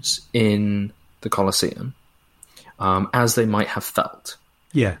games in the Colosseum as they might have felt.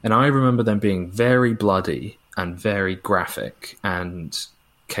 Yeah. And I remember them being very bloody and very graphic and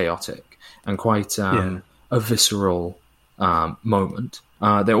chaotic and quite a visceral moment.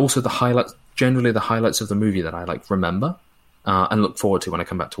 They're also generally the highlights of the movie that I remember and look forward to when I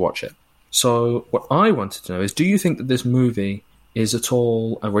come back to watch it. So what I wanted to know is, do you think that this movie is at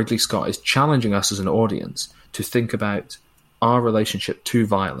all, Ridley Scott is challenging us as an audience to think about our relationship to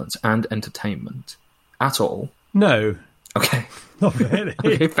violence and entertainment at all? No. Okay. Not really.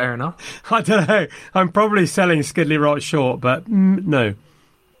 Okay, fair enough. I don't know. I'm probably selling Skidley Rot short, but no.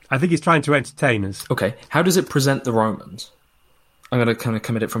 I think he's trying to entertain us. Okay, how does it present the Romans? I'm going to kind of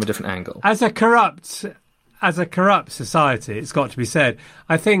come at it from a different angle. As a corrupt society, it's got to be said,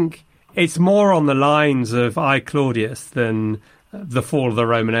 I think it's more on the lines of I, Claudius than the fall of the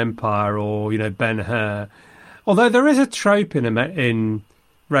Roman Empire or, Ben-Hur. Although there is a trope in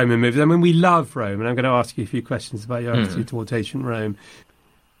Roman movies. I mean, we love Rome, and I'm going to ask you a few questions about your attitude towards ancient Rome.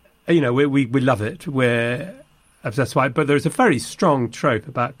 We love it. We're obsessed by it, but there's a very strong trope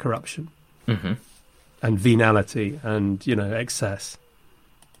about corruption and venality and, excess.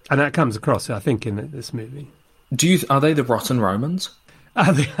 And that comes across, I think, in this movie. Are they the rotten Romans?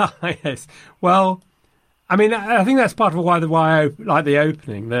 Yes. Well, I mean, I think that's part of why I like the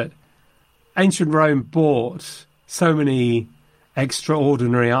opening, that ancient Rome bought so many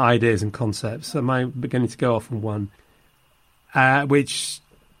extraordinary ideas and concepts. Am I beginning to go off on one? Which,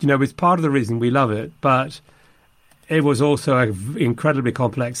 is part of the reason we love it, but it was also an incredibly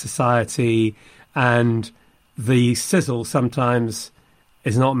complex society, and the sizzle sometimes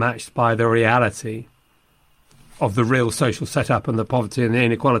is not matched by the reality of the real social setup and the poverty and the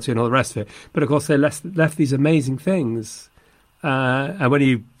inequality and all the rest of it. But of course, they left these amazing things. And when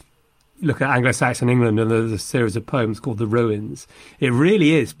you look at Anglo-Saxon England, and there's a series of poems called The Ruins, it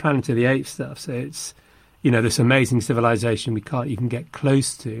really is Planet of the Apes stuff. So it's, this amazing civilization we can't even get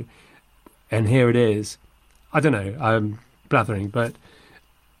close to. And here it is. I don't know, I'm blathering, but,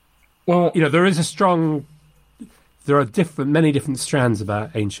 there is there are many different strands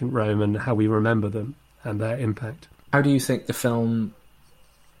about ancient Rome and how we remember them and their impact. How do you think the film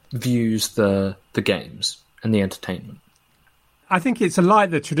views the games and the entertainment? I think it's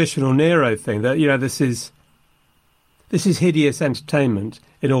like the traditional Nero thing, that, this is hideous entertainment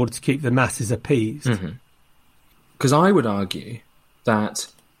in order to keep the masses appeased. Because I would argue that,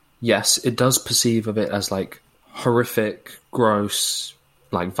 yes, it does perceive of it as, like, horrific, gross,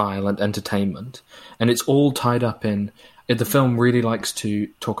 like, violent entertainment. And it's all tied up in... The film really likes to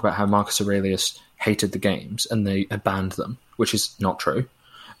talk about how Marcus Aurelius hated the games and they had banned them, which is not true.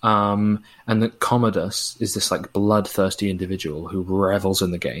 And that Commodus is this, like, bloodthirsty individual who revels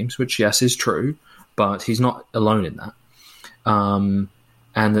in the games, which, yes, is true, but he's not alone in that. And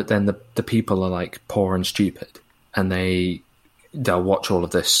that then the people are, like, poor and stupid, and they'll watch all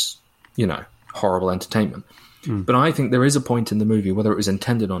of this, horrible entertainment. But I think there is a point in the movie, whether it was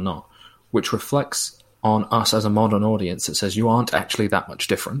intended or not, which reflects on us as a modern audience that says you aren't actually that much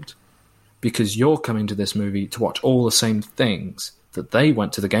different, because you're coming to this movie to watch all the same things that they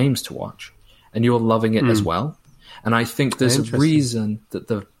went to the games to watch, and you're loving it as well. And I think there's a reason that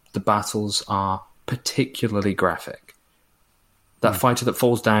the battles are particularly graphic. That fighter that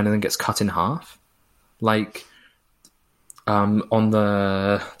falls down and then gets cut in half, like on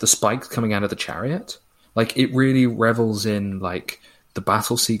the spikes coming out of the chariot, like it really revels in like the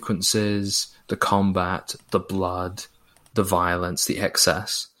battle sequences, the combat, the blood, the violence, the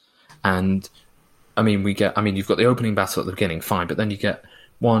excess. And you've got the opening battle at the beginning, fine, but then you get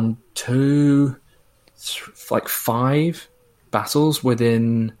 1, 2, 5 battles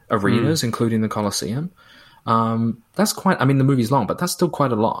within arenas, including the Colosseum. That's quite, the movie's long, but that's still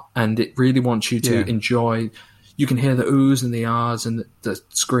quite a lot. And it really wants you to enjoy. You can hear the oohs and the ahs and the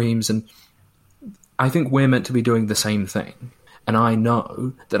screams. And I think we're meant to be doing the same thing. And I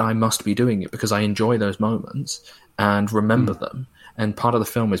know that I must be doing it because I enjoy those moments and remember them. And part of the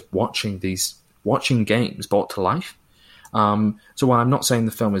film is watching games brought to life. So while I'm not saying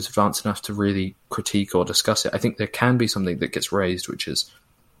the film is advanced enough to really critique or discuss it, I think there can be something that gets raised, which is,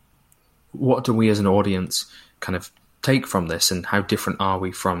 what do we as an audience kind of take from this, and how different are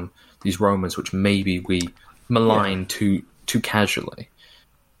we from these Romans, which maybe we malign too casually?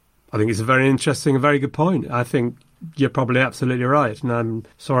 I think it's a very interesting, a very good point. I think you're probably absolutely right, and I'm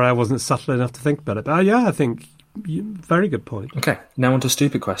sorry I wasn't subtle enough to think about it. But I think very good point. Okay, now on to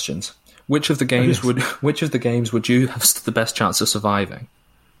stupid questions. Which of the games would you have the best chance of surviving?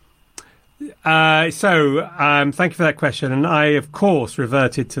 Thank you for that question. And I, of course,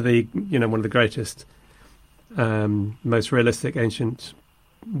 reverted to the one of the greatest, most realistic ancient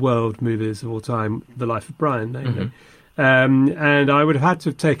world movies of all time, The Life of Brian. And I would have had to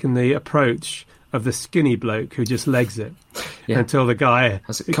have taken the approach of the skinny bloke who just legs it until the guy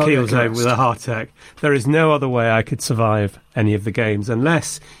keels over with a heart attack. There is no other way I could survive any of the games,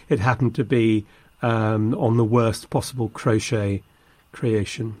 unless it happened to be on the worst possible crochet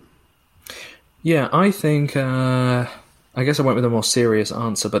creation. Yeah, I think, I guess I went with a more serious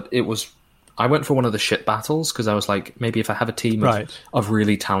answer, but I went for one of the ship battles, because I was like, maybe if I have a team of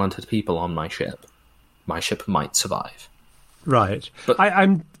really talented people on my ship might survive. Right. But-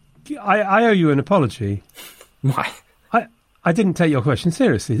 I owe you an apology. Why? I didn't take your question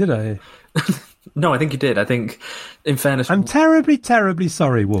seriously, did I? No, I think you did. I think, in fairness... I'm terribly, terribly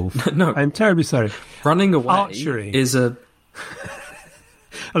sorry, Wolf. No. I'm terribly sorry. Running away Archery. is a...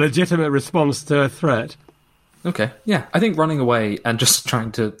 A legitimate response to a threat. Okay, yeah. I think running away and just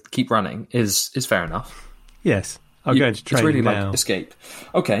trying to keep running is fair enough. Yes. I'll go into training It's really now. like escape.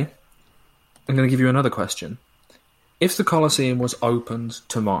 Okay. I'm going to give you another question. If the Colosseum was opened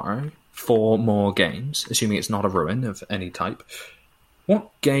tomorrow for more games, assuming it's not a ruin of any type, what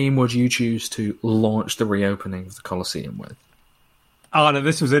game would you choose to launch the reopening of the Colosseum with? Oh no,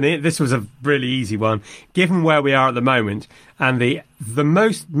 this was a really easy one. Given where we are at the moment, and the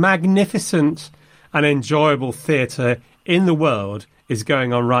most magnificent and enjoyable theatre in the world is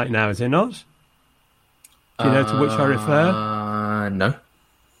going on right now, is it not? Do you know to which I refer? No.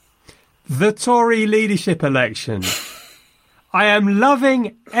 The Tory leadership election. I am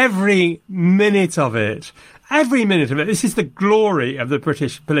loving every minute of it. Every minute of it. This is the glory of the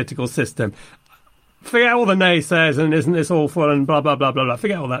British political system. Forget all the naysayers and isn't this awful and blah, blah, blah, blah, blah.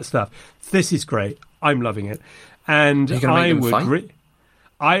 Forget all that stuff. This is great. I'm loving it. And Are you gonna make them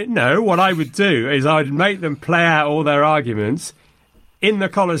fight? No, what I would do is I would make them play out all their arguments in the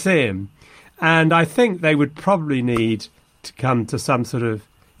Colosseum. And I think they would probably need to come to some sort of,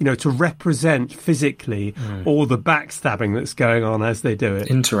 to represent physically all the backstabbing that's going on as they do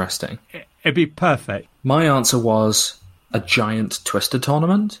it. Interesting. It'd be perfect. My answer was a giant Twister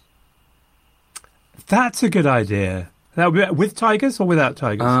tournament. That's a good idea. That would be with tigers or without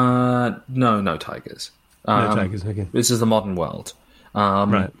tigers? No tigers. No tigers, okay. This is the modern world.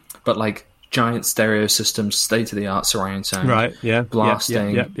 Right. But like giant stereo systems, state-of-the-art surround sound. Right, yeah.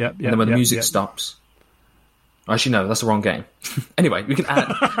 Blasting. Yep, and then when the music stops... Actually, no, that's the wrong game. Anyway, we can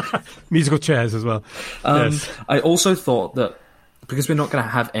add... Musical chairs as well. Yes. I also thought that, because we're not going to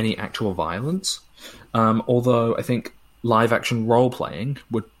have any actual violence, although I think live-action role-playing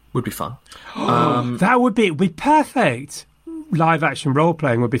would be fun. That would be perfect. Live-action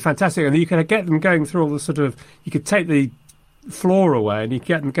role-playing would be fantastic. And you could get them going through all the sort of... You could take the floor away and you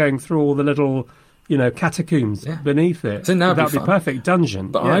get them going through all the little, catacombs beneath it. I think that would be fun. Perfect dungeon.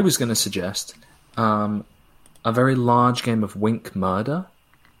 But I was going to suggest a very large game of Wink Murder.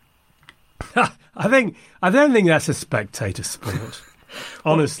 I don't think that's a spectator sport.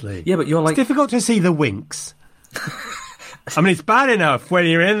 Honestly. Yeah, but you're like... It's difficult to see the winks. I mean, it's bad enough when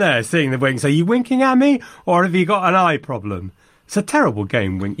you're in there seeing the winks. Are you winking at me or have you got an eye problem? It's a terrible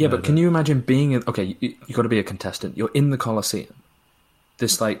game, Wink Yeah, Murder. but can you imagine being in... Okay, you've got to be a contestant. You're in the Colosseum.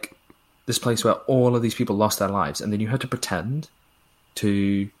 This place where all of these people lost their lives, and then you had to pretend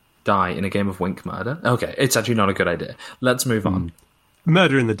to die in a game of Wink Murder. Okay, it's actually not a good idea. Let's move on.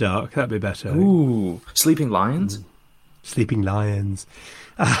 Murder in the Dark, that'd be better. Ooh, Sleeping Lions? Sleeping Lions.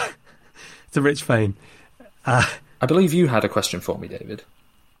 It's a rich fame. I believe you had a question for me, David.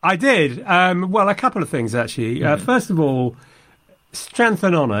 I did. Well, a couple of things, actually. First of all, strength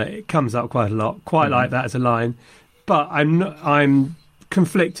and honour, it comes up quite a lot. Quite like that as a line. But I'm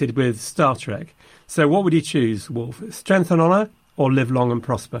conflicted with Star Trek. So what would you choose, Wolf? Strength and honour or live long and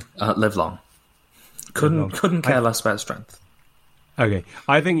prosper? Live long. Couldn't care less about strength. Okay.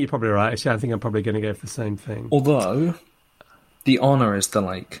 I think you're probably right. Actually, I think I'm probably going to go for the same thing. Although, the honour is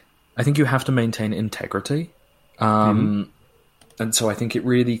I think you have to maintain integrity. And so I think it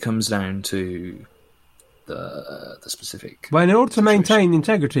really comes down to the specific... Well, in order to maintain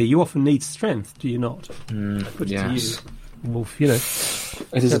integrity, you often need strength, do you not? Yes. Wolf, It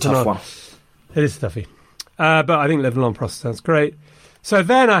is a tough one. It is stuffy. But I think live long prosper sounds great. So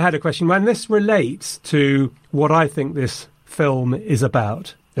then I had a question. When this relates to what I think this film is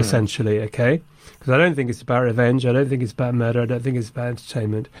about, essentially, okay? Because I don't think it's about revenge. I don't think it's about murder. I don't think it's about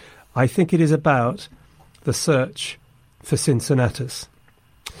entertainment. I think it is about the search for Cincinnatus.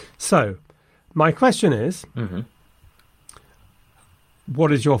 So, my question is,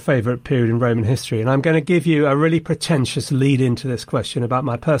 what is your favourite period in Roman history? And I'm going to give you a really pretentious lead into this question about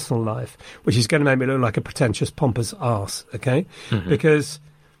my personal life, which is going to make me look like a pretentious, pompous arse, okay? Because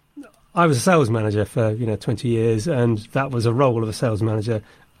I was a sales manager for 20 years, and that was a role of a sales manager,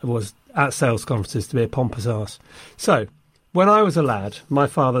 was at sales conferences to be a pompous arse. So, when I was a lad, my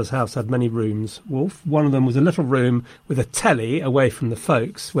father's house had many rooms, Wolf. One of them was a little room with a telly away from the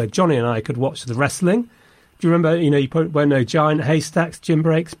folks, where Johnny and I could watch the wrestling. Do you remember, you put giant haystacks, gym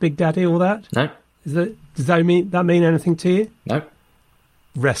breaks, Big Daddy, all that? No. Does that mean anything to you? No.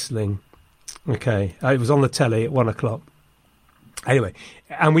 Wrestling. Okay. It was on the telly at 1 o'clock. Anyway,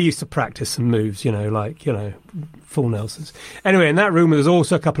 and we used to practice some moves, full Nelsons. Anyway, in that room there was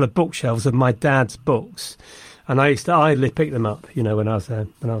also a couple of bookshelves of my dad's books. And I used to idly pick them up, when I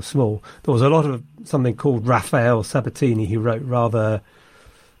was small. There was a lot of something called Raphael Sabatini, who wrote rather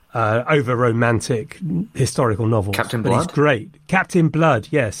over-romantic historical novels. Captain But Blood? he's great. Captain Blood,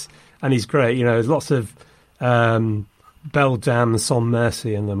 yes. And he's great. There's lots of Belle Dame, Sans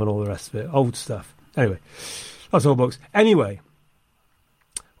Mercy in them and all the rest of it. Old stuff. Anyway, that's all books. Anyway,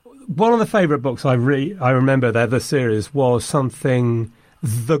 one of the favourite books I remember the series was something...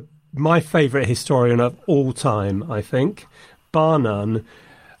 my favourite historian of all time, I think, bar none,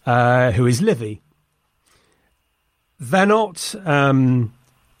 who is Livy. They're not, von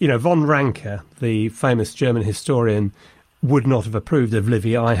Ranke, the famous German historian, would not have approved of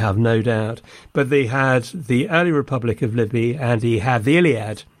Livy, I have no doubt. But they had the Early Republic of Livy and he had the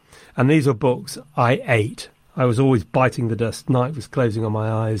Iliad. And these are books I ate. I was always biting the dust. Night was closing on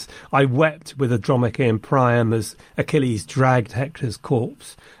my eyes. I wept with Andromache and Priam as Achilles dragged Hector's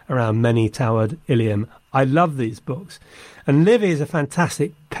corpse around many-towered Ilium. I love these books. And Livy is a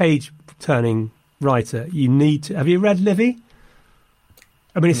fantastic page-turning writer. You need to... Have you read Livy?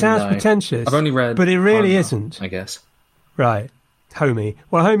 I mean, it sounds pretentious. I've only read... But it really Homer, isn't. I guess. Right. Homey.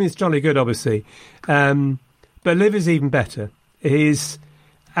 Well, Homey's jolly good, obviously. But Livy's even better. It's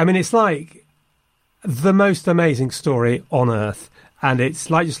like the most amazing story on earth. And it's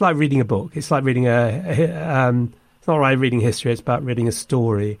just like reading a book. It's like reading it's not like reading history, it's about reading a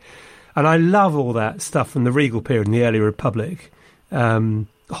story. And I love all that stuff from the Regal period and the early Republic.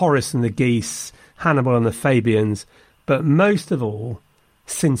 Horace and the Geese, Hannibal and the Fabians. But most of all,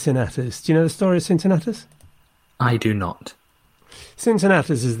 Cincinnatus. Do you know the story of Cincinnatus? I do not.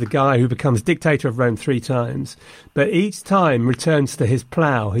 Cincinnatus is the guy who becomes dictator of Rome 3 times, but each time returns to his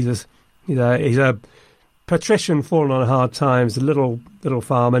plough. He's a patrician fallen on hard times, a little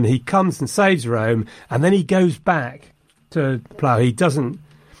farmer, and he comes and saves Rome, and then he goes back to plough.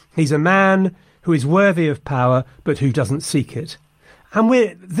 He's a man who is worthy of power, but who doesn't seek it. And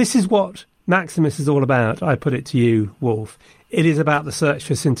this is what Maximus is all about, I put it to you, Wolf. It is about the search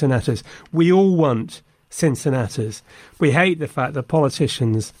for Cincinnatus. We all want Cincinnatus. We hate the fact that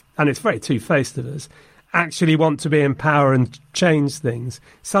politicians, and it's very two-faced of us, actually want to be in power and change things.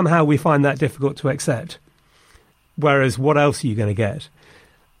 Somehow we find that difficult to accept. Whereas what else are you going to get?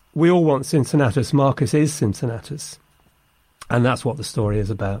 We all want Cincinnatus. Marcus is Cincinnatus. And that's what the story is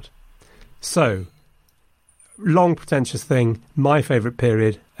about. So, long, pretentious thing. My favourite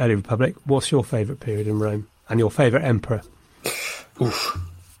period, Early Republic. What's your favourite period in Rome? And your favourite emperor? Oof.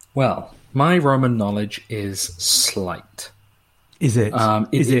 Well, my Roman knowledge is slight. Is it?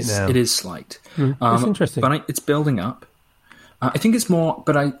 Is it now? It is slight. That's interesting. But it's building up. I think it's more,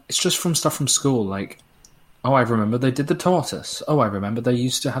 but it's just from stuff from school. Like, oh, I remember they did the tortoise. Oh, I remember they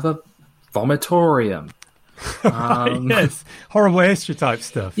used to have a vomitorium. Yes, horrible history type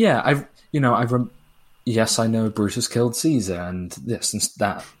stuff. Yeah, yes, I know Brutus killed Caesar and this and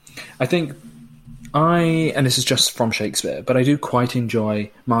that. I think and this is just from Shakespeare, but I do quite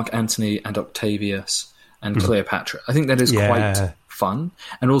enjoy Mark Antony and Octavius and Cleopatra. I think that is quite fun.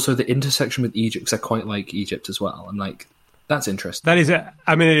 And also the intersection with Egypt, because I quite like Egypt as well. I'm like, that's interesting. That is it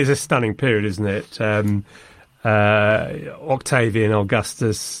is a stunning period, isn't it? Octavian,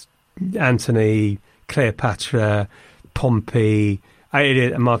 Augustus, Antony, Cleopatra, Pompey,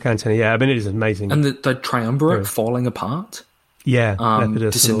 Mark Antony. Yeah, it is amazing. And the triumvirate falling apart. Yeah,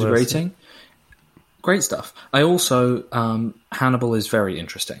 disintegrating. Great stuff. I also Hannibal is very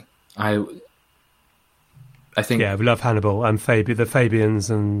interesting. I think we love Hannibal and the Fabians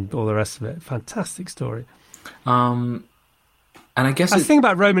and all the rest of it. Fantastic story. And I guess the thing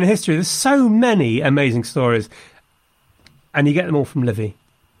about Roman history, there's so many amazing stories, and you get them all from Livy.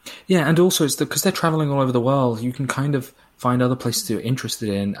 Yeah, and also it's because they're traveling all over the world. You can kind of find other places you're interested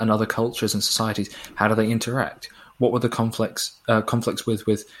in and other cultures and societies. How do they interact? What were the conflicts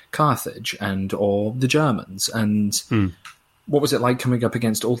with Carthage or the Germans? And what was it like coming up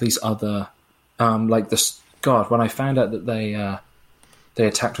against all these other, when I found out that they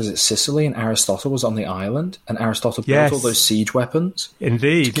attacked, was it Sicily, and Aristotle was on the island, and Aristotle built all those siege weapons.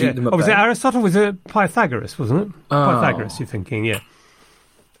 Indeed, to keep them at was bay. it Aristotle? Was it Pythagoras, wasn't it? Oh. Pythagoras, you're thinking, yeah.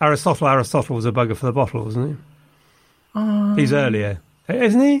 Aristotle was a bugger for the bottle, wasn't he? He's earlier,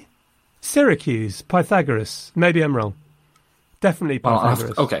 isn't he? Syracuse, Pythagoras. Maybe I'm wrong. Definitely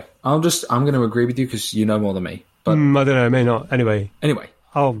Pythagoras. Okay, I'm going to agree with you because you know more than me. But I don't know, may not. Anyway,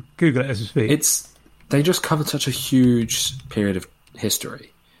 I'll Google it as we speak. They just covered such a huge period of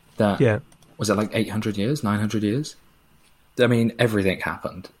history that was it like 800 years, 900 years? I mean, everything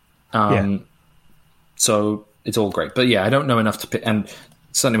happened. So it's all great. But yeah, I don't know enough to pick. And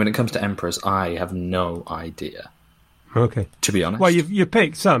certainly when it comes to emperors, I have no idea. Okay. To be honest. Well, you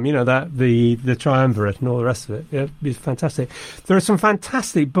picked some, that the triumvirate and all the rest of it. Yeah, it's fantastic. There are some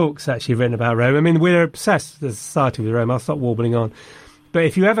fantastic books actually written about Rome. I mean, we're obsessed as a society with Rome. I'll stop warbling on. But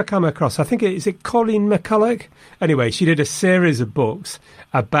if you ever come across, I think is it Colleen McCulloch? Anyway, she did a series of books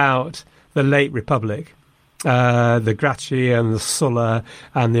about the late Republic, the Gracchi and the Sulla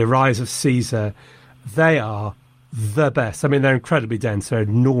and the rise of Caesar. They are the best. I mean, they're incredibly dense. They're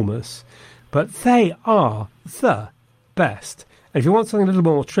enormous. But they are the best. And if you want something a little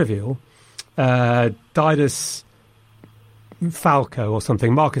more trivial, Didas Falco or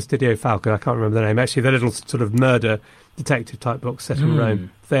something, Marcus Didio Falco, I can't remember the name, actually, the little sort of murder detective type books set in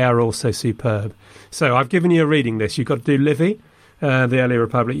Rome. They are also superb. So I've given you a reading list. You've got to do Livy, the Early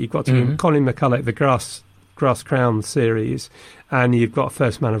Republic. You've got to do Colin McCulloch, the Grass Crown series, and you've got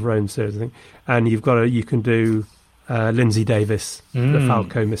First Man of Rome series, I think. And you can do Lindsay Davis, the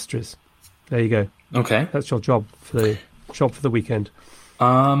Falco Mistress. There you go. Okay, that's your job for the weekend.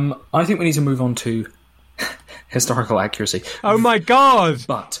 I think we need to move on to historical accuracy. Oh my God!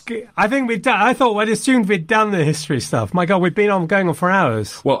 But I think we've done. I'd assumed we'd done the history stuff. My God, we've been going on for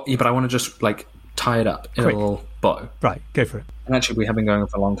hours. Well, yeah, but I want to just tie it up in a little bow. Right, go for it. And actually, we have been going on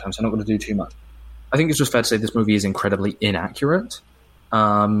for a long time, so I'm not going to do too much. I think it's just fair to say this movie is incredibly inaccurate.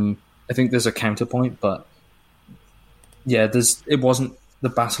 I think there's a counterpoint, but yeah, it wasn't. The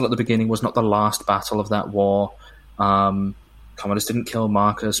battle at the beginning was not the last battle of that war. Commodus didn't kill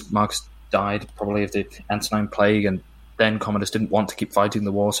Marcus. Marcus died probably of the Antonine Plague, and then Commodus didn't want to keep fighting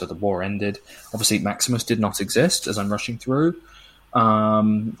the war, so the war ended. Obviously, Maximus did not exist, as I'm rushing through.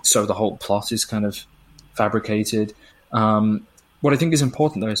 So the whole plot is kind of fabricated. What I think is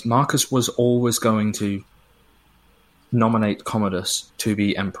important, though, is Marcus was always going to nominate Commodus to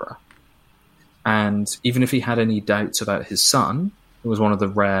be emperor. And even if he had any doubts about his son, who was one of the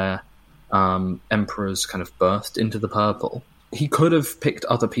rare emperors kind of birthed into the purple, he could have picked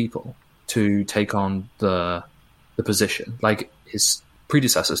other people to take on the position, like his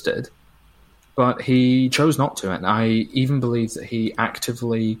predecessors did. But he chose not to, and I even believe that he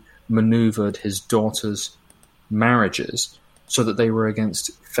actively maneuvered his daughter's marriages so that they were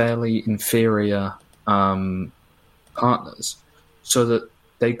against fairly inferior partners, so that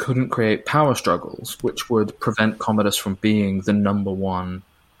they couldn't create power struggles, which would prevent Commodus from being the number one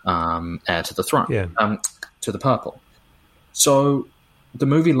heir to the throne, to the purple. So the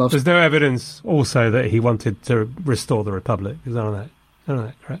movie loves... There's no evidence also that he wanted to restore the Republic. Is that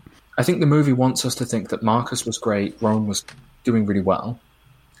correct? I think the movie wants us to think that Marcus was great, Rome was doing really well,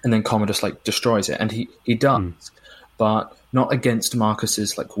 and then Commodus destroys it, and he does, but not against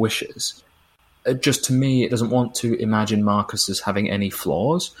Marcus's wishes. Just to me, it doesn't want to imagine Marcus as having any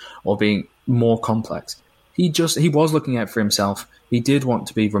flaws or being more complex. He was looking out for himself. He did want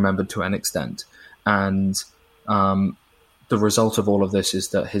to be remembered to an extent, and the result of all of this is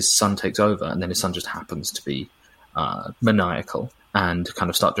that his son takes over, and then his son just happens to be maniacal and kind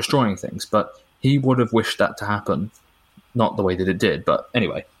of start destroying things. But he would have wished that to happen, not the way that it did. But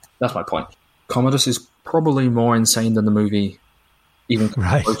anyway, that's my point. Commodus is probably more insane than the movie even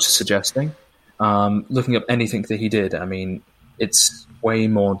close to suggesting. Looking up anything that he did, I mean, it's way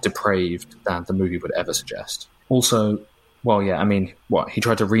more depraved than the movie would ever suggest. Also, he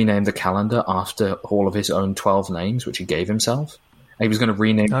tried to rename the calendar after all of his own 12 names, which he gave himself. And he was going to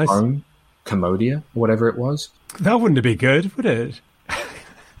rename Rome Commodia, or whatever it was. That wouldn't be good, would it?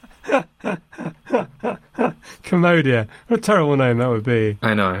 Commodia. What a terrible name that would be.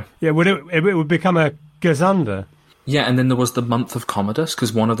 I know. Yeah, it would become a Gazunder. Yeah, and then there was the month of Commodus,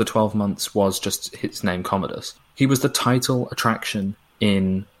 because one of the 12 months was just his name, Commodus. He was the title attraction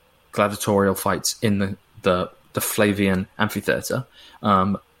in gladiatorial fights in the Flavian amphitheatre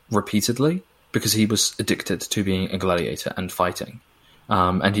repeatedly, because he was addicted to being a gladiator and fighting.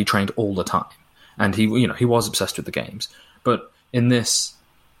 And he trained all the time. And he was obsessed with the games. But in this,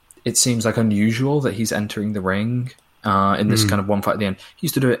 it seems unusual that he's entering the ring in this kind of one fight at the end. He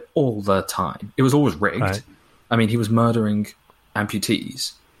used to do it all the time. It was always rigged. Right. I mean, he was murdering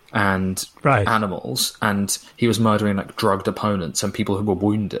amputees and animals, and he was murdering drugged opponents and people who were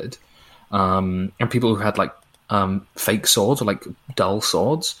wounded, and people who had fake swords or dull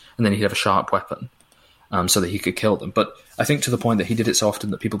swords, and then he'd have a sharp weapon so that he could kill them. But I think to the point that he did it so often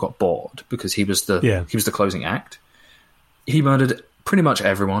that people got bored because he was the closing act. He murdered pretty much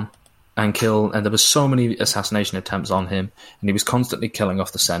everyone and there was so many assassination attempts on him, and he was constantly killing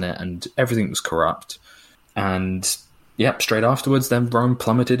off the Senate, and everything was corrupt. And straight afterwards, then Rome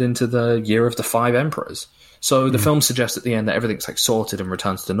plummeted into the year of the 5 emperors. So the film suggests at the end that everything's sorted and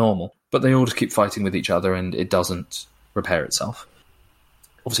returns to normal, but they all just keep fighting with each other, and it doesn't repair itself.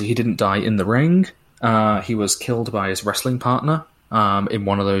 Obviously, he didn't die in the ring. He was killed by his wrestling partner in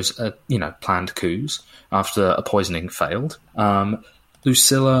one of those, planned coups after a poisoning failed.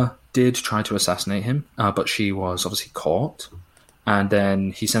 Lucilla did try to assassinate him, but she was obviously caught. And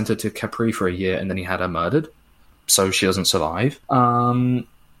then he sent her to Capri for a year, and then he had her murdered, so she doesn't survive. And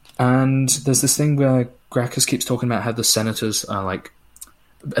there's this thing where Gracchus keeps talking about how the senators are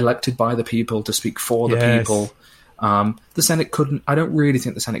elected by the people to speak for the people. The Senate couldn't. I don't really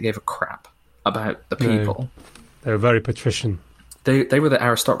think the Senate gave a crap about the people. They were very patrician. They were the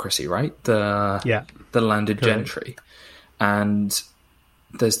aristocracy, right? The landed gentry. And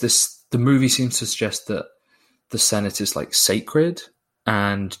there's this. The movie seems to suggest that the Senate is sacred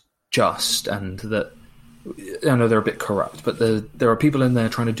and just, and that I know they're a bit corrupt, but there are people in there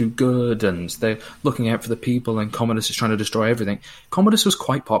trying to do good, and they're looking out for the people, and Commodus is trying to destroy everything. Commodus was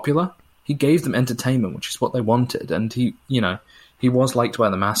quite popular. He gave them entertainment, which is what they wanted, and he was liked by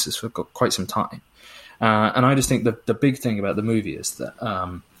the masses for quite some time. And I just think the big thing about the movie is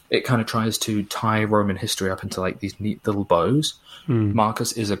that it kind of tries to tie Roman history up into these neat little bows.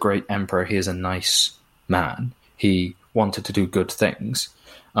 Marcus is a great emperor. He is a nice man. He wanted to do good things,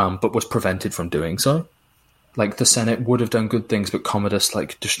 but was prevented from doing so. The Senate would have done good things, but Commodus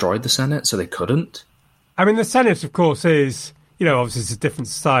destroyed the Senate, so they couldn't. I mean, the Senate, of course, is, obviously it's a different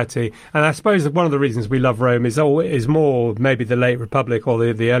society. And I suppose that one of the reasons we love Rome is more maybe the late Republic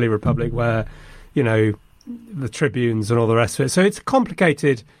or the early Republic, where, the tribunes and all the rest of it. So it's a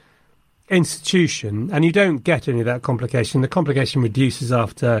complicated institution, and you don't get any of that complication. The complication reduces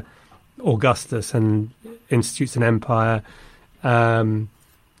after Augustus and institutes an empire. But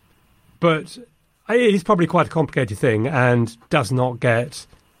it is probably quite a complicated thing and does not get,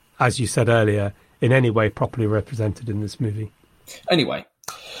 as you said earlier, in any way properly represented in this movie. Anyway,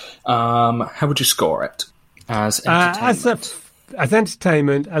 how would you score it as entertainment? As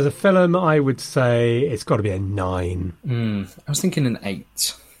entertainment, as a film, I would say it's got to be a 9. I was thinking an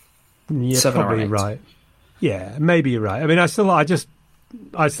 8. You're 7 probably or 8. right. Yeah, maybe you're right. I mean, I still love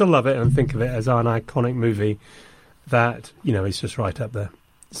it and think of it as an iconic movie that, is just right up there.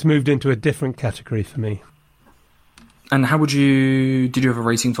 It's moved into a different category for me. And how did you have a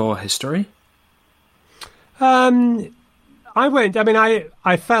rating for history? I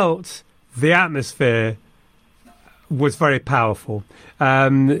felt the atmosphere was very powerful.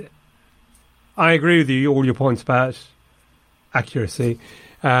 I agree with you, all your points about accuracy,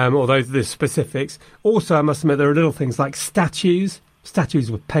 although the specifics. Also, I must admit, there are little things like statues. Statues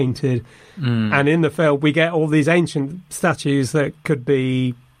were painted, and in the film, we get all these ancient statues that could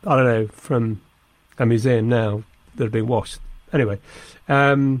be, I don't know, from a museum now that have been washed. Anyway,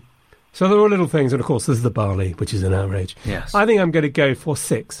 so there were little things, and of course, there's the barley, which is an outrage. Yes, I think I'm going to go for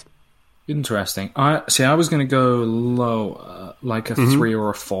 6. Interesting. I was going to go low, a 3 or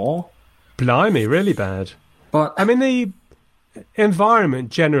a 4. Blimey, really bad. But I mean, the environment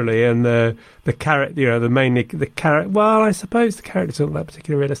generally and the character, the character. Well, I suppose the characters aren't that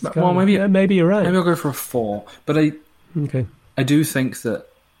particularly realistic. Well, maybe you're right. Maybe I'll go for a 4. But I do think that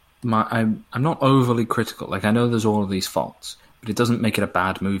I'm not overly critical. I know there's all of these faults, but it doesn't make it a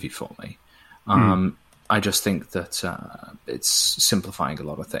bad movie for me. I just think that it's simplifying a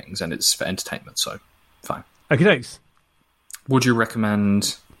lot of things, and it's for entertainment, so fine. Okay, thanks. Would you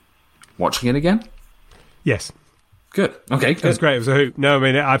recommend watching it again? Yes. Good. Okay, good. It was great. It was a hoot. No, I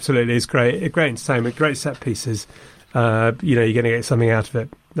mean, it absolutely is great. Great entertainment, great set pieces. You're going to get something out of it.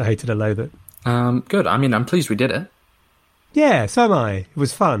 I hated to loathe it. Good. I mean, I'm pleased we did it. Yeah, so am I. It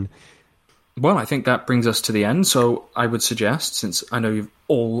was fun. Well, I think that brings us to the end, so I would suggest, since I know you've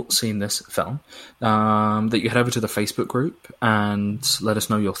all seen this film, that you head over to the Facebook group and let us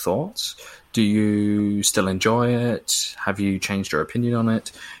know your thoughts. Do you still enjoy it? Have you changed your opinion on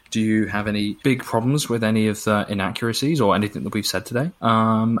it? Do you have any big problems with any of the inaccuracies or anything that we've said today?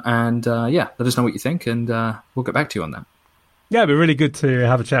 Let us know what you think, and we'll get back to you on that. Yeah, it'd be really good to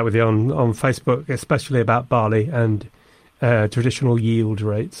have a chat with you on Facebook, especially about barley and traditional yield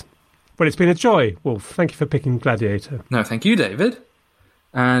rates. But it's been a joy, Wolf. Thank you for picking Gladiator. No, thank you, David.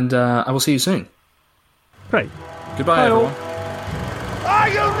 And I will see you soon. Great. Goodbye, Bye, everyone. Are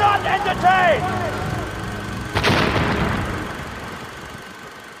you not entertained?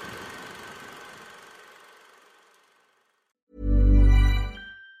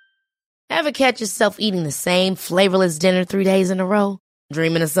 Ever catch yourself eating the same flavorless dinner 3 days in a row?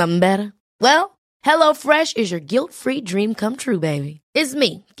 Dreaming of something better? Well, HelloFresh is your guilt-free dream come true, baby. It's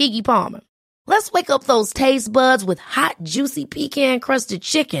me, Keke Palmer. Let's wake up those taste buds with hot, juicy pecan-crusted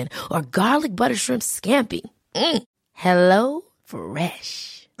chicken or garlic butter shrimp scampi. Hello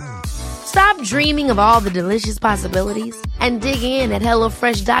Fresh. Stop dreaming of all the delicious possibilities and dig in at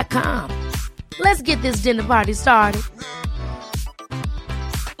HelloFresh.com. Let's get this dinner party started.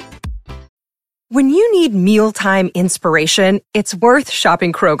 When you need mealtime inspiration, it's worth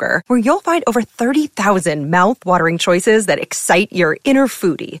shopping Kroger, where you'll find over 30,000 mouth-watering choices that excite your inner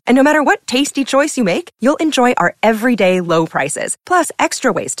foodie. And no matter what tasty choice you make, you'll enjoy our everyday low prices, plus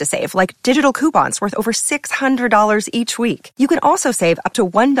extra ways to save, like digital coupons worth over $600 each week. You can also save up to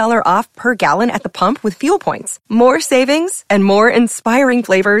 $1 off per gallon at the pump with fuel points. More savings and more inspiring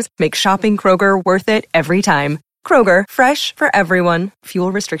flavors make shopping Kroger worth it every time. Kroger, fresh for everyone.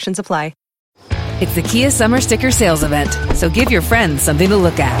 Fuel restrictions apply. It's the Kia Summer Sticker Sales Event, so give your friends something to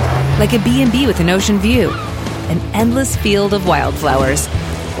look at, like a B&B with an ocean view, an endless field of wildflowers,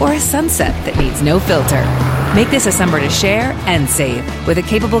 or a sunset that needs no filter. Make this a summer to share and save with a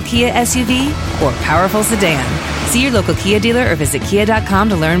capable Kia SUV or powerful sedan. See your local Kia dealer or visit kia.com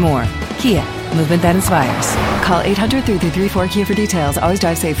to learn more. Kia, movement that inspires. Call 800-3334-KIA for details. Always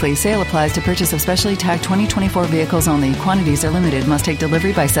drive safely. Sale applies to purchase of specially tagged 2024 vehicles only. Quantities are limited. Must take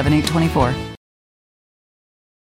delivery by 7/8/24.